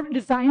to her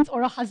designs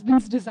or her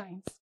husband's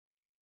designs.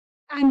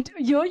 And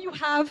here you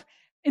have,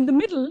 in the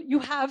middle, you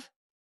have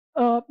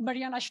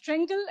Mariana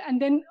Strengel, and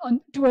then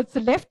towards the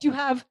left, you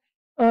have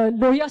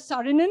Loya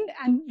Saarinen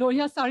and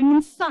Loya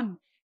Saarinen's son,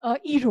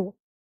 Eero.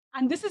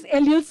 And this is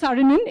Eliel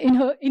Saarinen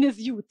in his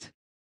youth.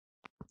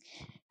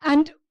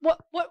 And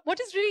what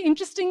is really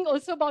interesting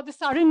also about the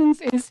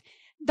Saarinens is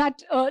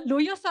that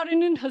Loya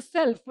Saarinen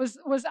herself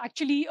was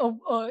actually,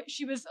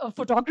 she was a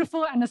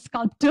photographer and a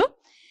sculptor.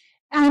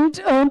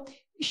 And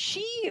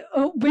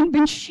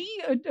when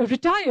she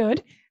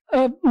retired,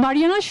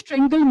 Mariana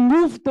Strengel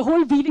moved the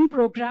whole weaving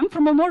program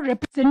from a more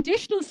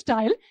representational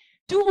style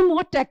to a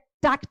more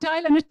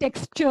tactile and a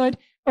textured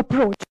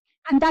approach.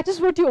 And that is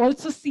what you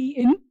also see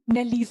in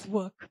Nelly's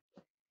work.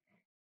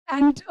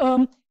 And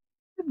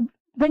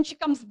when she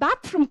comes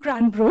back from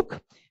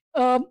Cranbrook,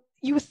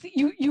 you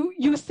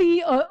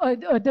see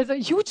there's a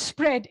huge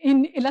spread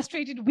in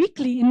Illustrated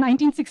Weekly in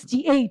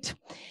 1968,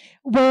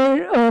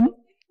 where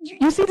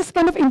you see this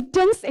kind of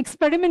intense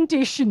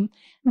experimentation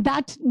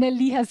that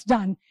Nelly has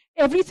done.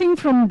 Everything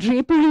from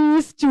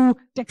draperies to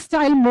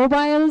textile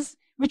mobiles,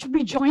 which would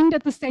be joined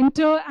at the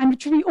center and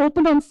which would be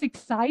open on 6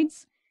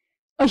 sides.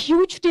 A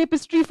huge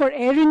tapestry for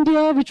Air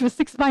India, which was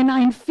 6 by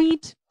 9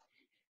 feet.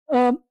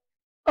 A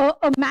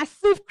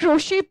massive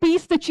crochet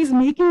piece that she's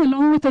making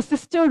along with her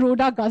sister,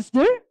 Rhoda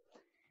Gazder.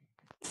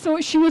 So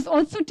she was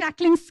also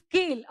tackling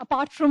scale,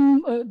 apart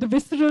from the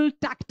visceral,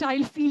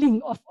 tactile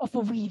feeling of a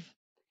weave.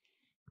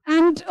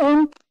 And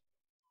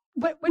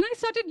but when I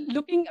started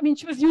looking, I mean,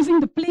 she was using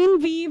the plain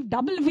weave,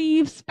 double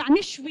weave,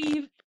 Spanish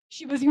weave,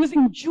 She was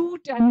using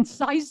jute and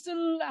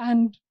sisal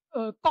and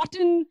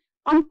cotton,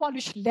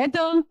 unpolished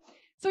leather.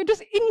 So it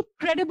was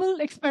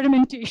incredible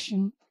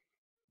experimentation.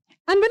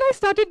 And when I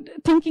started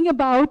thinking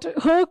about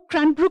her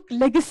Cranbrook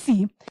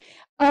legacy,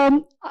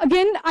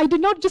 again, I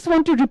did not just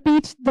want to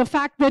repeat the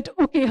fact that,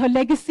 okay, her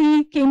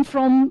legacy came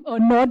from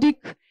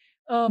Nordic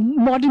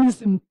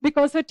modernism,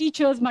 because her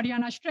teachers,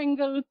 Mariana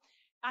Strengel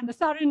and the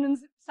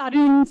Sarinens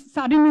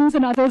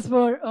and others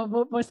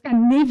were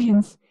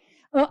Scandinavians.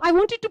 I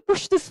wanted to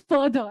push this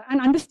further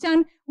and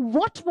understand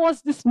what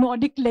was this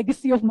Nordic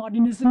legacy of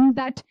modernism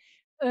that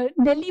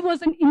Nelly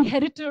was an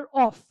inheritor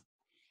of.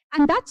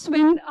 And that's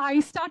when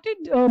I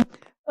started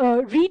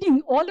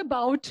reading all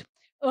about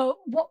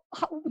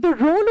the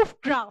role of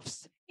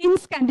crafts in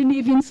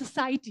Scandinavian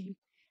society.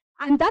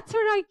 And that's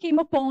where I came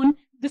upon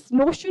this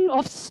notion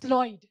of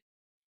slöjd.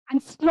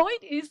 And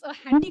slöjd is a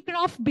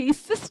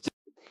handicraft-based system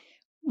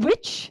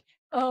which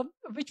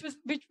was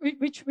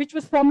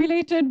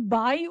formulated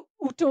by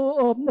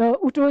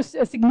Uto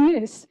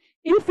Signiris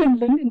in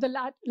Finland in the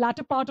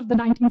latter part of the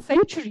 19th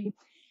century.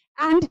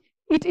 And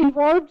it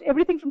involved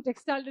everything from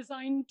textile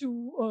design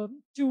to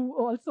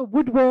also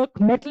woodwork,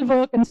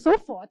 metalwork, and so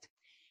forth.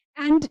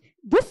 And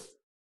this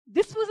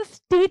was a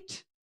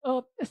state.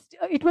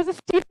 It was a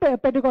state-run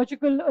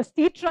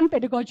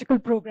pedagogical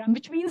program,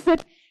 which means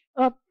that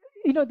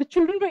the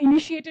children were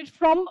initiated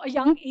from a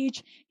young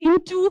age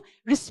into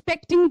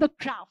respecting the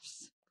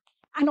crafts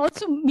and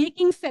also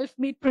making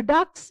self-made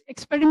products,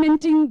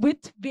 experimenting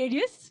with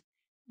various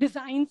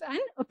designs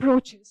and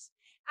approaches.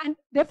 And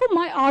therefore,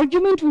 my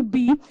argument would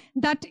be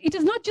that it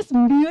is not just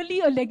merely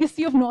a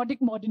legacy of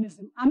Nordic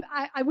modernism.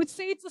 I would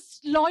say it's a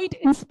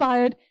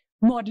slöjd-inspired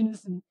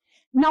modernism.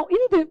 Now,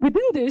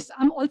 within this,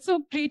 I'm also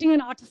creating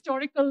an art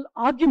historical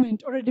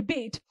argument or a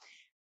debate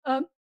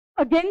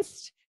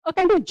against a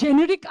kind of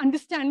generic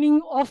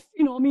understanding of,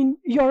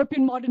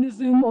 European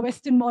modernism or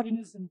Western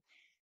modernism.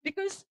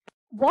 Because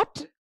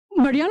what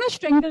Mariana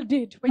Strengel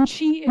did when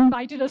she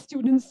invited her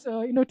students,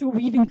 to a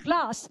weaving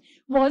class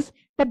was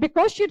that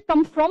because she had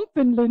come from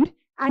Finland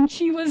and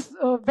she was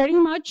very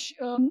much,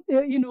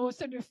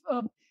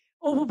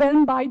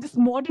 overwhelmed by this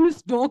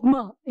modernist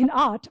dogma in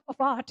art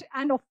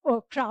and of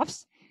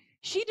crafts,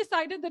 she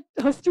decided that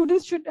her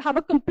students should have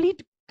a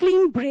complete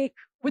clean break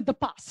with the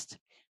past,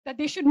 that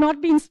they should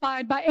not be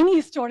inspired by any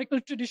historical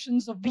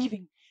traditions of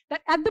weaving,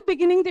 that at the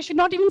beginning they should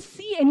not even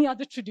see any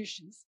other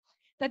traditions,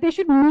 that they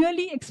should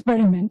merely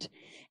experiment.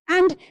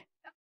 And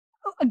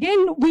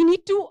again, we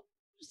need to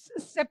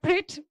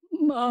separate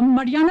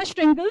Mariana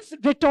Strengel's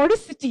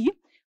rhetoricity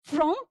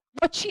from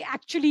what she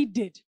actually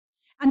did.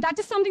 And that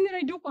is something that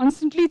I do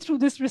constantly through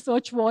this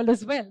research wall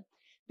as well.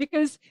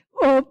 Because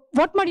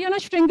what Mariana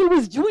Strengel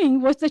was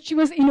doing was that she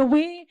was, in a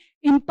way,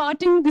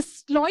 imparting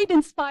this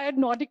slöjd-inspired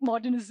Nordic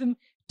modernism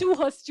to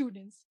her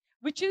students,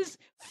 which is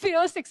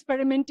fierce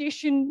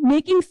experimentation,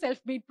 making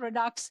self-made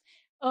products,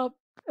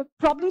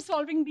 problem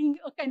solving being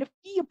a kind of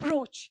key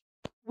approach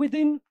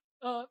within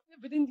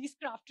these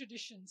craft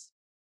traditions.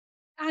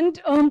 And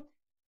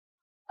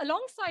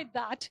alongside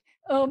that,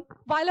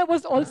 while I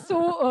was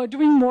also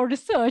doing more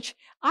research,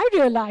 I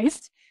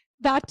realized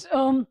that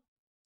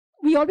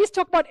we always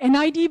talk about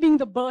NID being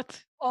the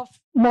birth of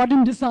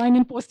modern design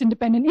in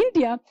post-independent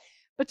India.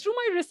 But through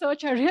my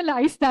research, I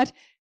realized that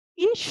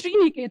in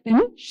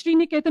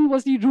Sriniketan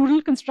was the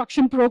rural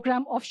construction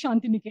program of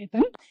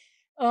Shantiniketan.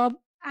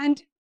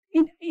 And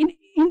in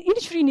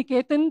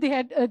Sriniketan,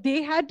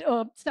 they had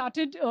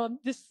started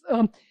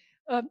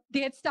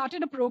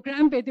a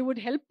program where they would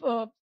help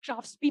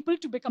craftspeople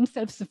to become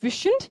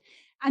self-sufficient.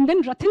 And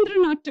then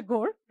Rathindranatha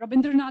Tagore,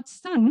 Rabindranath's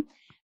son,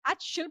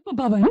 at Shilpa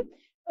Bhavan,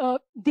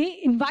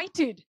 they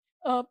invited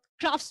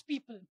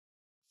craftspeople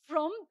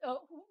from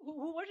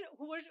who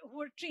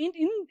were trained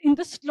in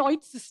the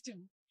slöjd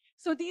system.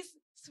 So these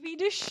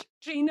Swedish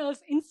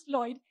trainers in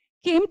slöjd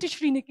came to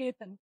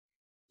Sriniketan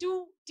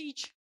to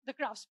teach the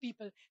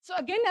craftspeople. So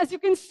again, as you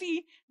can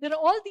see, there are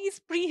all these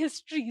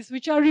prehistories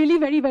which are really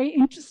very, very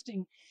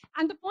interesting.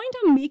 And the point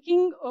I'm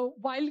making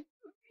while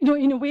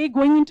in a way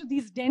going into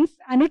these dense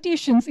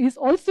annotations is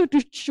also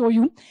to show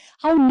you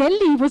how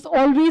Nelly was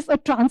always a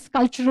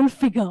transcultural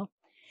figure.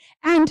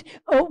 And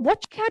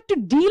what she had to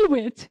deal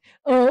with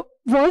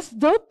was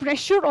the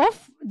pressure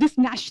of this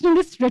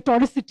nationalist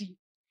rhetoricity.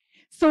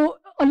 So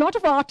a lot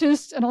of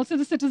artists and also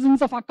the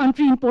citizens of our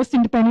country in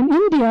post-independent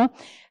India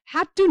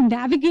had to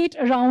navigate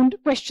around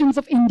questions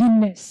of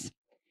Indianness.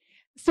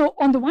 So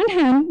on the one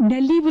hand,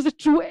 Nelly was a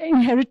true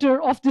inheritor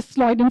of this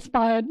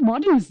slöjd-inspired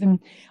modernism.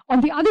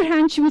 On the other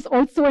hand, she was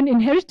also an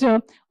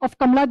inheritor of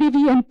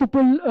Kamaladevi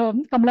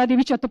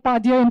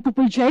Chattopadhyay and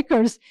Pupul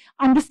Jaikar's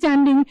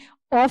understanding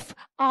of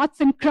arts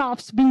and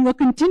crafts being a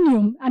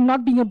continuum and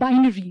not being a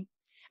binary.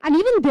 And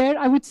even there,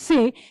 I would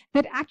say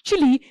that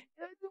actually,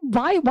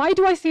 why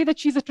do I say that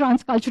she's a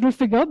transcultural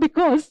figure?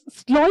 Because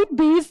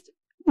slöjd-based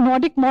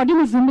Nordic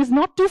modernism is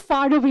not too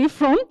far away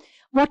from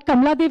what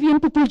Kamaladevi and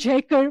Pupul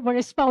Jaikar were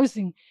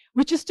espousing,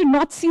 which is to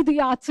not see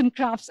the arts and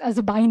crafts as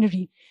a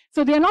binary.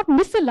 So they are not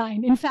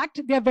misaligned. In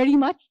fact, they are very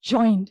much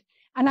joined.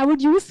 And I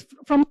would use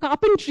from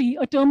carpentry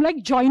a term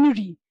like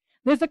joinery.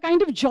 There's a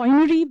kind of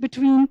joinery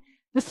between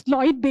the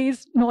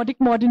Sloyd-based Nordic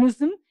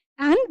modernism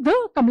and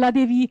the Kamala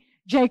Devi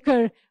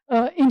Jaikar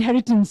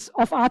inheritance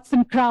of arts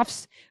and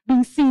crafts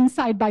being seen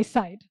side by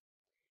side.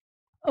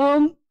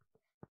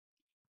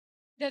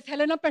 There's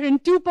Helena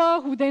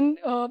Perrentupa, who then,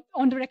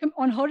 on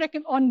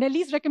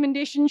Nelly's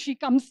recommendation, she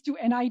comes to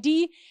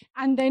NID,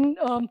 and then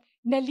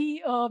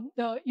Nelly,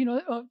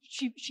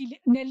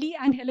 Nelly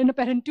and Helena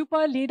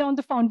Perrentupa lay down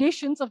the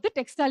foundations of the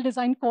textile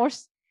design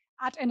course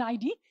at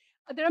NID.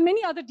 There are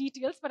many other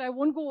details, but I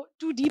won't go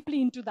too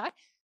deeply into that.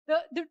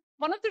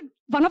 One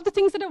of the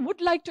things that I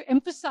would like to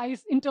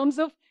emphasize in terms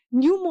of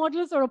new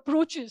models or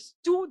approaches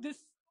to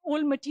this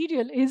old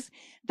material is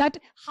that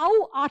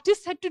how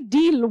artists had to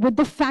deal with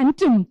the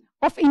phantom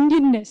of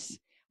Indianness,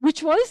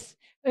 which was,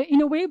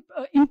 in a way,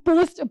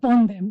 imposed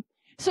upon them.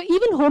 So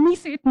even Nelly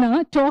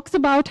Sethna talks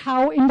about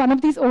how in one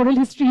of these oral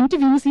history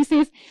interviews, he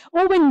says,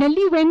 oh, when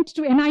Nelly went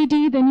to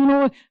NID,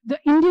 then, the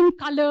Indian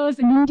colors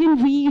and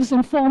Indian weaves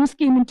and forms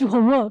came into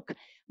her work.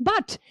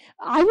 But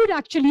I would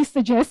actually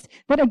suggest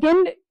that,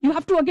 again, you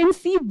have to again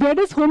see where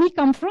does Homi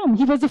come from.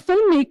 He was a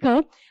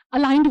filmmaker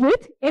aligned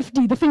with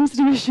FD, the Films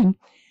Division.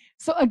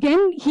 So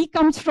again, he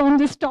comes from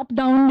this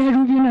top-down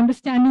Nehruvian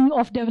understanding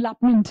of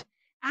development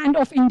and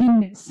of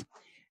Indianness.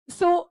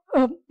 So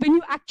when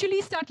you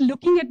actually start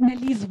looking at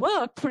Nelly's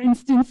work, for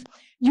instance,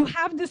 you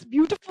have this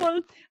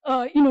beautiful,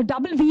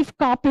 double weave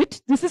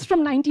carpet. This is from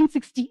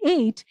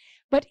 1968.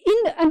 But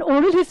in an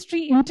oral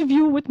history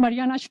interview with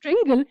Mariana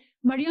Strengel,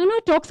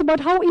 Mariana talks about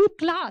how in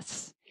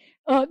class,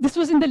 this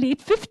was in the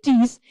late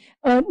 50s,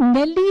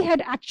 Nelly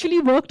had actually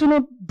worked on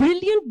a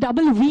brilliant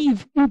double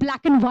weave in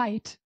black and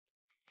white.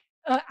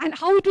 And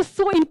how it was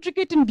so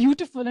intricate and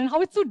beautiful, and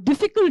how it's so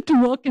difficult to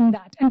work in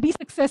that and be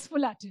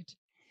successful at it.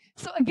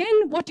 So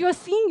again, what you're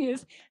seeing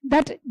is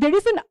that there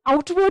is an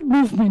outward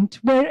movement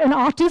where an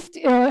artist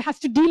has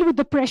to deal with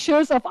the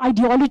pressures of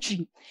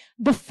ideology,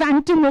 the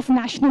phantom of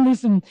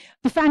nationalism,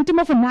 the phantom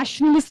of a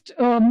nationalist,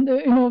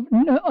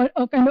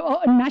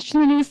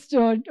 nationalist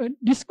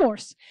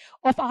discourse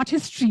of art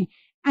history.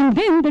 And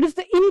then there is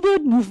the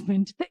inward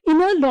movement, the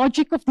inner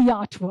logic of the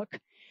artwork.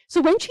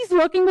 So when she's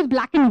working with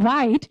black and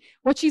white,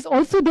 what she's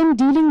also then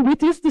dealing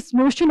with is this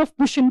notion of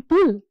push and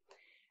pull,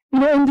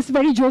 in this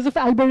very Joseph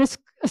Albert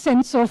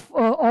sense of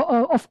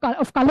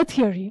color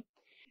theory.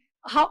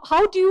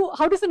 How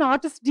does an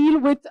artist deal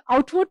with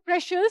outward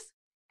pressures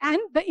and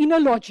the inner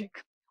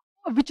logic,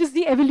 which is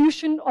the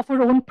evolution of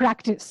her own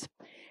practice?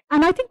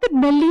 And I think that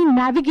Nelly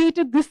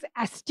navigated this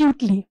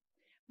astutely,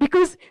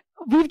 because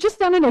we've just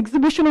done an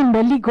exhibition on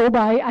Nelly Go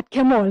By at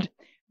Chemold,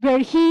 where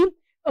he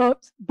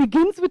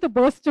begins with a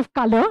burst of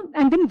color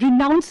and then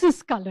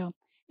renounces color.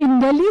 In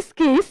Nelly's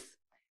case,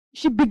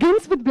 she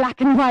begins with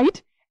black and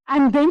white,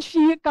 and then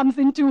she comes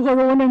into her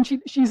own, and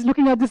she's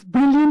looking at this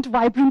brilliant,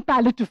 vibrant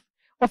palette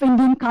of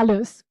Indian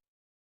colors.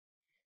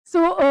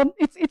 So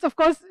it's of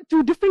course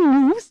two different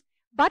moves,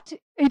 but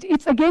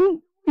it's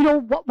again,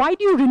 why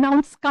do you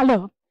renounce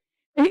color?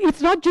 It's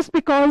not just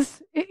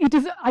because it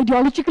is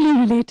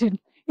ideologically related.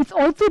 It's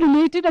also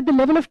related at the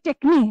level of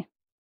technique.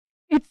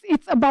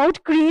 It's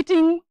about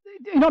creating,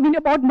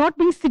 about not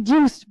being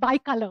seduced by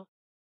color.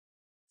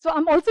 So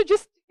I'm also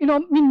just,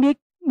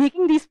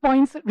 making these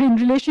points in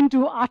relation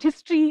to art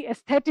history,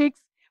 aesthetics,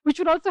 which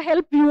would also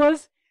help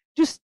viewers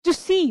to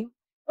see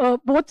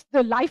both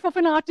the life of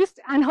an artist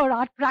and her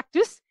art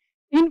practice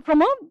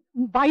from a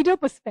wider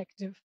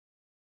perspective.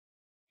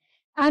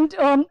 And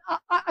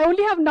I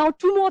only have now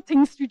two more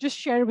things to just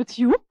share with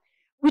you,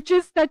 which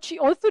is that she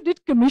also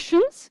did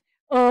commissions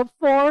for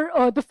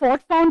the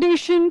Ford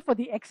Foundation, for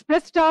the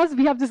Express Stars.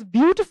 We have this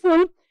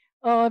beautiful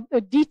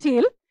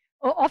detail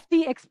of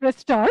the Express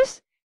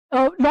Stars.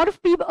 A lot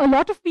of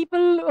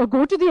people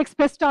go to the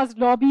Express Stars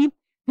lobby,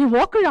 they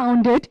walk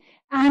around it,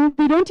 and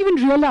they don't even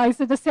realize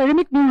that the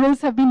ceramic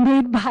murals have been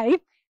made by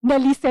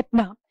Nelly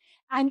Sethna.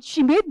 And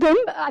she made them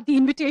at the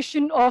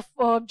invitation of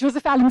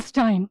Joseph Allen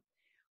Stein,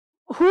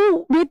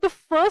 who made the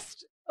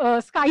first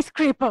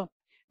skyscraper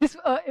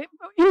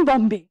in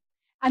Bombay.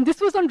 And this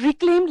was on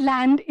reclaimed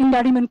land in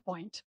Nariman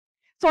Point.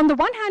 So on the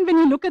one hand, when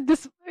you look at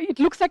this, it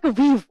looks like a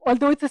weave,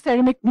 although it's a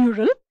ceramic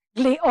mural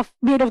made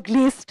of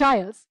glazed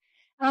tiles.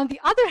 And on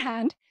the other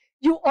hand,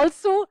 you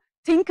also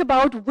think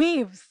about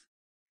waves.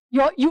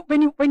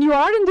 When you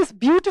are in this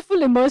beautiful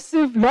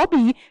immersive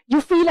lobby,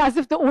 you feel as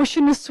if the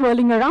ocean is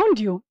swirling around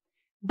you.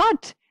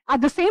 But at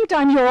the same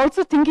time, you're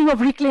also thinking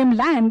of reclaimed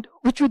land,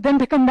 which would then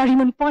become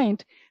Nariman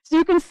Point. So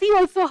you can see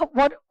also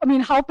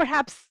how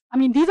perhaps,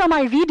 these are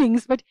my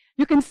readings, but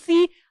you can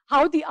see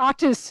how the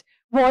artist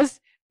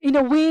was in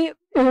a way,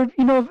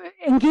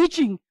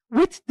 engaging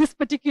with this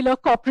particular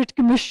corporate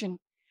commission.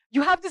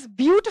 You have this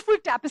beautiful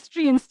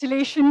tapestry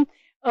installation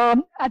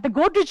at the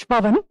Godrej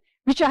Bhavan,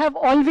 which I have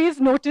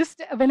always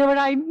noticed whenever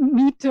I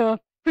meet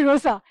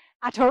Cymroza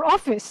at her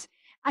office.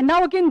 And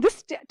now again,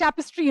 this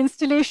tapestry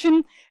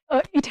installation,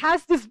 it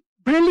has this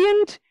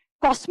brilliant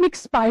cosmic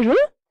spiral,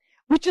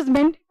 which is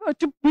meant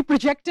to be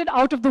projected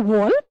out of the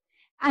wall.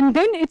 And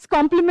then it's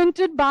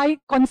complemented by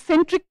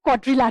concentric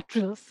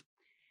quadrilaterals.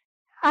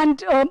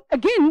 And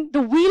again,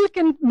 the wheel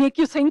can make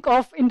you think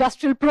of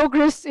industrial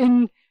progress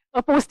in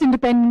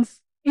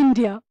post-independence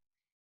India.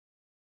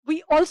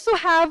 We also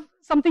have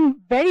something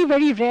very,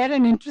 very rare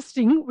and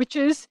interesting, which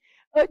is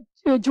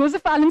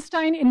Joseph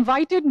Allenstein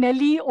invited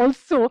Nelly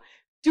also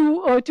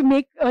to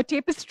make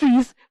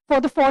tapestries for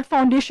the Ford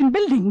Foundation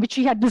building, which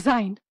he had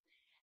designed.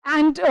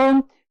 And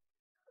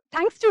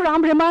thanks to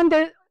Ram Raman,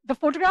 the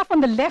photograph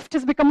on the left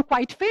has become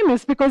quite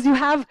famous because you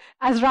have,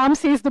 as Ram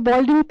says, the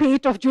balding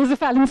pate of Joseph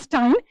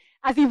Allenstein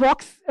as he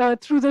walks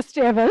through the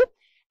stairwell.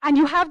 And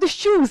you have the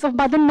shoes of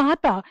Madan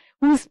Mahata,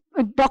 who's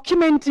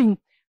documenting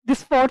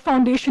this Ford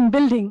Foundation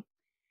building.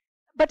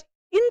 But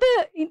in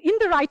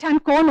the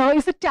right-hand corner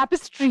is a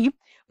tapestry,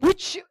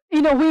 which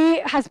in a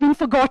way has been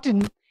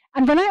forgotten.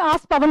 And when I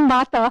asked Pawan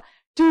Mahata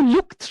to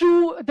look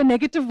through the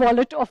negative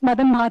wallet of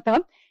Madan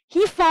Mahata,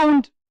 he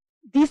found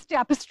these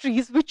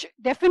tapestries, which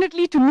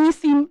definitely to me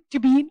seem to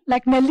be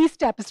like Nelly's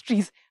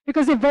tapestries,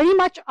 because they very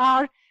much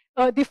are,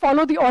 they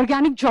follow the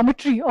organic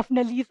geometry of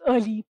Nelly's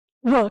early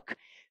work.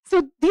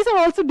 So these are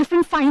also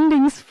different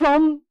findings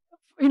from,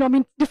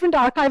 different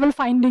archival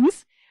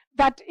findings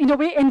that in a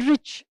way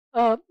enrich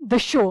the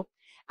show.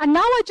 And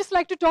now I'd just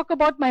like to talk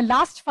about my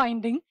last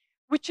finding,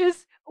 which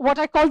is what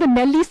I call the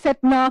Nelly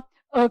Sethna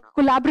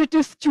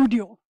collaborative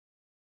studio.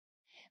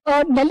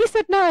 Nelly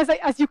Sethna,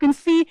 as you can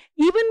see,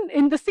 even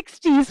in the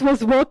 60s,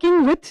 was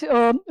working with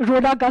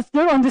Rhoda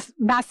Guzder on this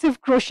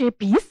massive crochet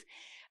piece.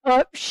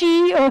 So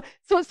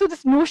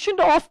this notion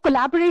of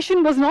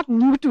collaboration was not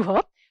new to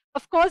her.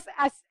 Of course,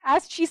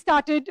 as she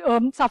started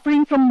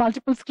suffering from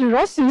multiple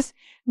sclerosis,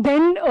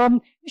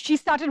 then she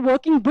started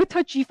working with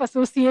her chief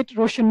associate,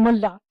 Roshan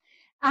Mullah.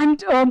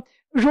 And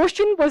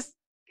Roshan was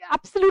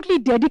absolutely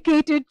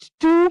dedicated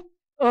to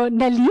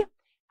Nelly,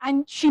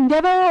 and she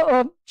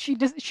never, she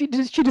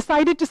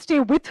decided to stay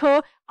with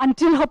her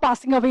until her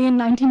passing away in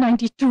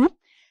 1992.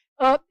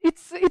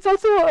 It's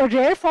also a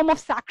rare form of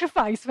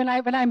sacrifice. When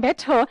I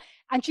met her,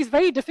 and she's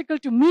very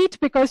difficult to meet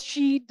because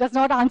she does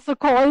not answer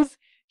calls.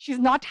 She's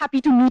not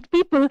happy to meet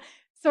people.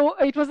 So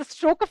it was a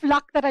stroke of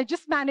luck that I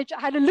just managed.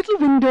 I had a little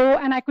window,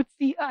 and I could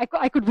see,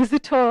 I could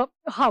visit her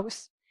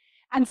house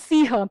and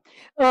see her.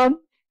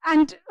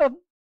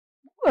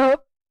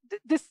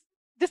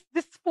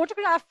 This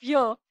photograph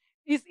here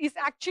is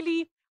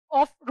actually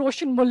of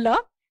Roshan Mullah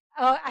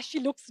as she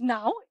looks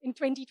now in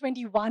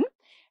 2021.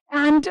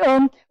 And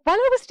while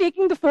I was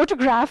taking the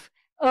photograph,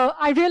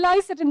 I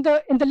realized that in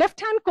the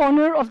left-hand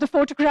corner of the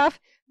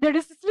photograph, there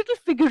is this little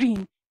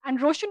figurine. And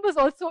Roshan was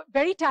also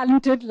very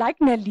talented, like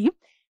Nelly.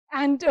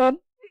 And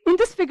in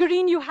this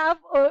figurine, you have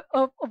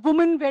a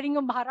woman wearing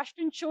a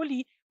Maharashtrian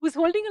choli who's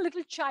holding a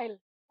little child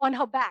on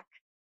her back.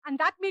 And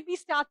that made me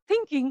start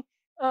thinking,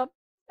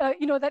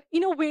 that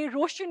in a way,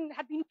 Roshan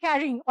had been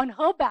carrying on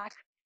her back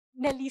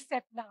Nelly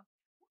Sethna,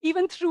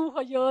 even through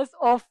her years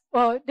of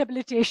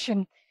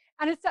debilitation.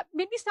 And it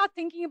made me start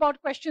thinking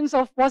about questions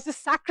of, was this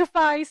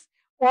sacrifice,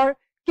 or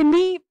can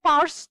we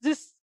parse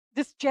this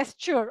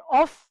gesture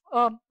of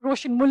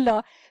Roshan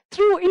Mullah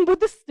in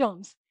Buddhist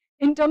terms,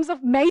 in terms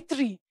of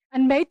Maitri.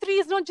 And Maitri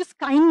is not just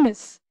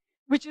kindness,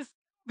 which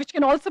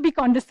can also be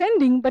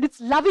condescending, but it's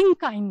loving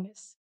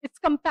kindness, it's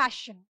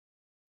compassion.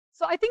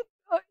 So I think,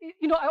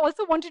 I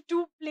also wanted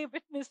to play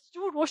witness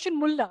to Roshan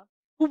Mullah,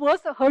 who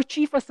was her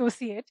chief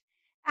associate.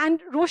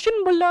 And Roshan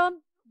Mullah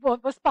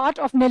was part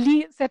of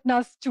Nelly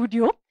Sethna's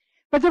studio,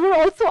 but there were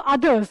also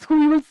others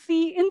who you will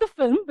see in the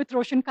film with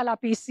Roshan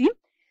Kalapesi.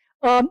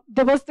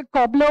 There was the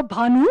cobbler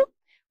Bhanu,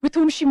 with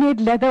whom she made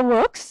leather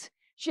works.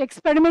 She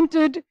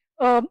experimented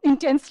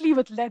intensely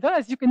with leather,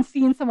 as you can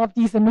see in some of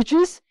these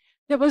images.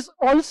 There was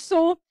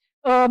also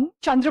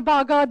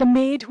Chandrabhaga, the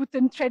maid who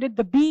then threaded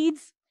the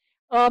beads.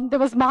 There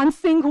was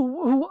Mansingh,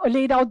 who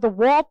laid out the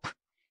warp.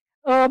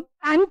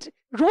 And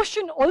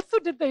Roshan also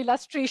did the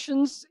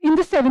illustrations in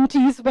the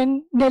 70s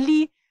when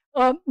Nelly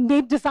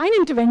made design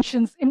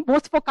interventions in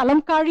both for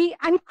kalamkari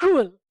and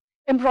crewel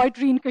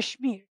embroidery in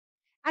Kashmir.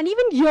 And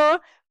even here,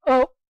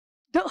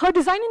 her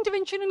design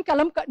intervention in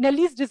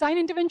Nelly's design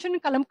intervention in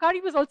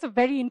kalamkari was also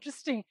very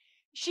interesting.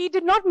 She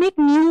did not make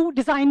new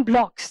design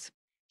blocks.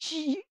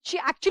 She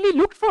actually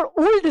looked for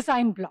old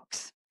design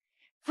blocks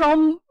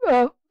from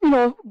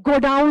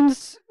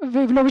godowns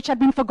which had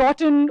been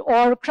forgotten,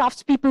 or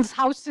craftspeople's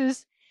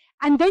houses,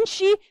 and then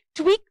she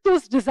tweaked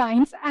those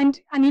designs,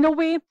 and in a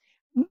way,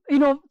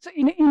 in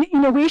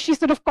a way, she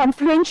sort of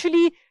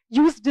confluentially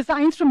used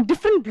designs from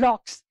different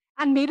blocks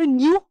and made a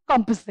new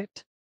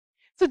composite.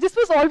 So this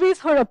was always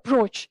her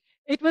approach.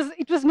 It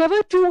was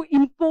never to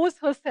impose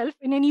herself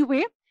in any way.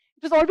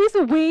 It was always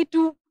a way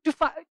to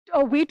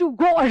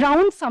go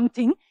around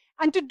something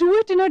and to do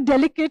it in a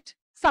delicate,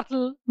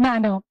 subtle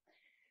manner.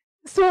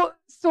 So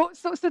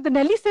the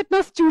Nelly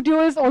Sethna studio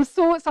is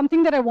also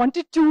something that I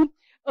wanted to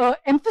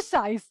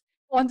emphasize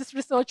on this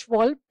research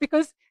wall,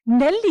 because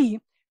Nelly,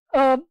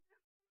 even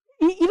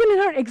in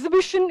her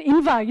exhibition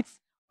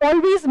invites,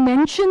 always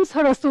mentions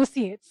her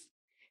associates.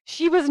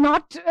 She was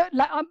not,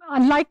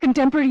 unlike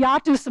contemporary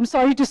artists, I'm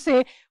sorry to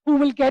say, who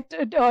will get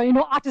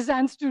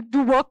artisans to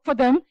do work for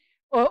them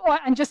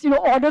and just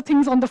order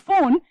things on the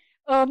phone.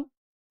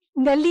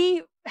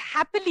 Nelly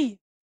happily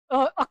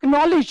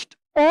acknowledged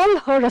all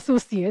her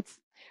associates,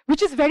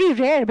 which is very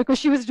rare because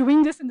she was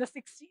doing this in the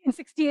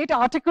 68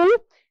 article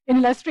in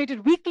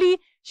Illustrated Weekly.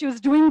 She was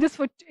doing this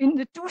in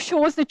the 2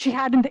 shows that she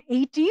had in the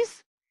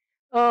 80s.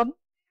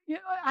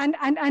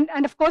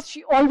 And of course,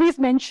 she always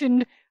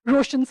mentioned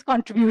Roshan's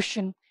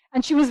contribution.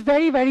 And she was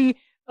very, very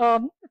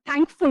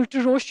thankful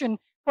to Roshan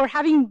for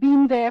having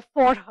been there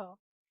for her.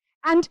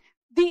 And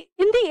in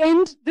the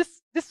end,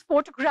 this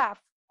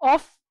photograph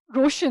of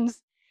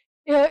Roshan's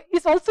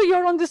is also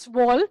here on this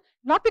wall,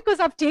 not because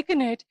I've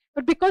taken it,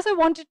 but because I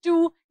wanted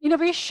to, in a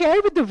way,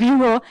 share with the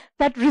viewer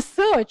that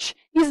research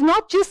is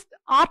not just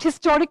art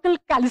historical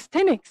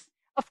calisthenics.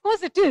 Of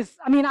course it is.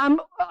 I mean, I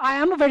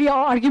am a very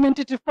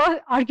argumentative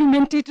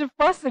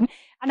person,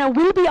 and I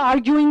will be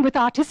arguing with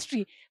art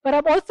history, but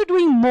I'm also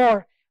doing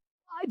more.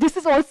 This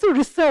is also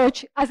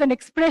research as an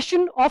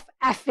expression of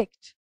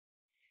affect.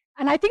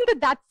 And I think that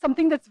that's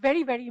something that's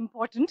very, very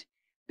important,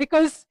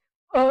 because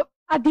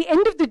at the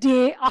end of the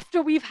day,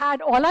 after we've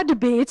had all our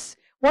debates,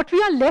 what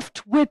we are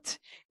left with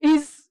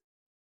is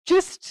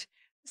just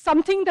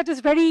something that is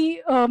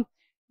very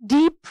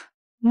deep,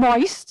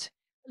 moist,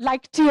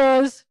 like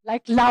tears,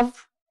 like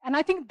love. And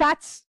I think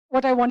that's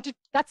what I wanted,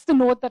 that's the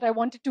note that I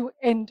wanted to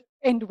end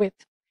with.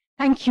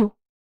 Thank you.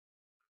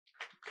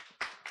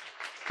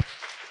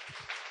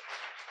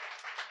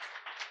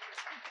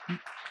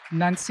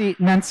 Nancy,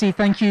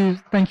 thank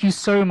you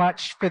so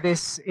much for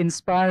this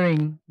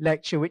inspiring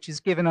lecture, which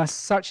has given us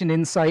such an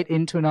insight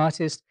into an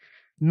artist,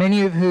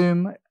 many of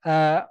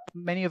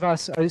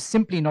us are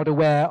simply not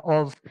aware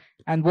of.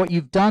 And what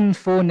you've done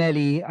for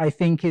Nelly, I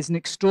think, is an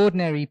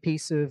extraordinary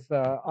piece of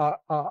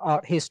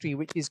art history,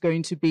 which is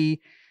going to be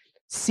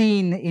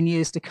seen in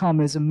years to come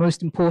as a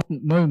most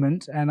important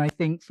moment. And I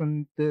think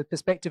from the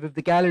perspective of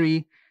the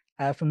gallery,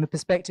 from the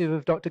perspective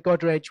of Dr.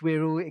 Godrej,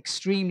 we're all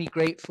extremely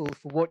grateful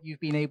for what you've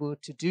been able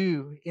to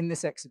do in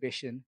this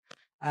exhibition.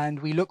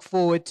 And we look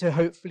forward to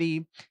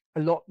hopefully a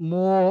lot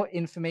more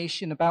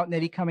information about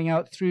Nelly coming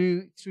out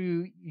through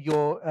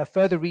your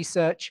further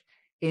research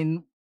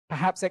in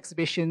perhaps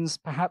exhibitions,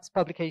 perhaps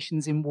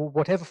publications in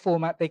whatever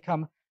format they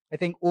come. I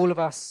think all of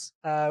us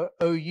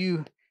owe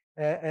you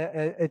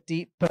a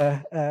deep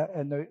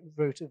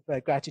vote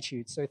of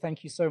gratitude. So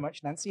thank you so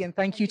much, Nancy. And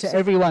thank you to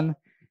everyone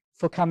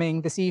for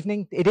coming this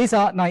evening. It is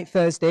Art Night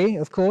Thursday,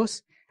 of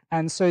course.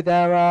 And so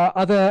there are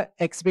other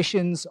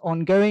exhibitions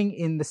ongoing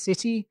in the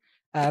city.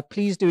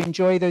 Please do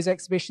enjoy those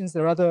exhibitions.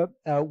 There are other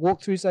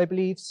walkthroughs, I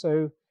believe.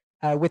 So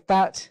with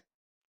that.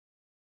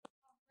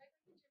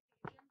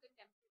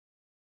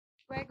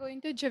 We're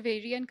going to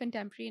Javeri and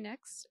Contemporary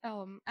next.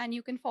 And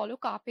you can follow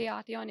Carpe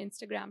Arte on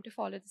Instagram to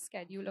follow the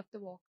schedule of the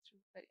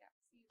walkthrough. But yeah,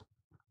 see you.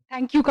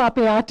 Thank you, Carpe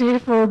Arte,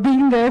 for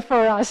being there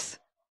for us.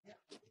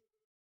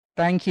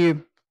 Thank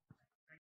you.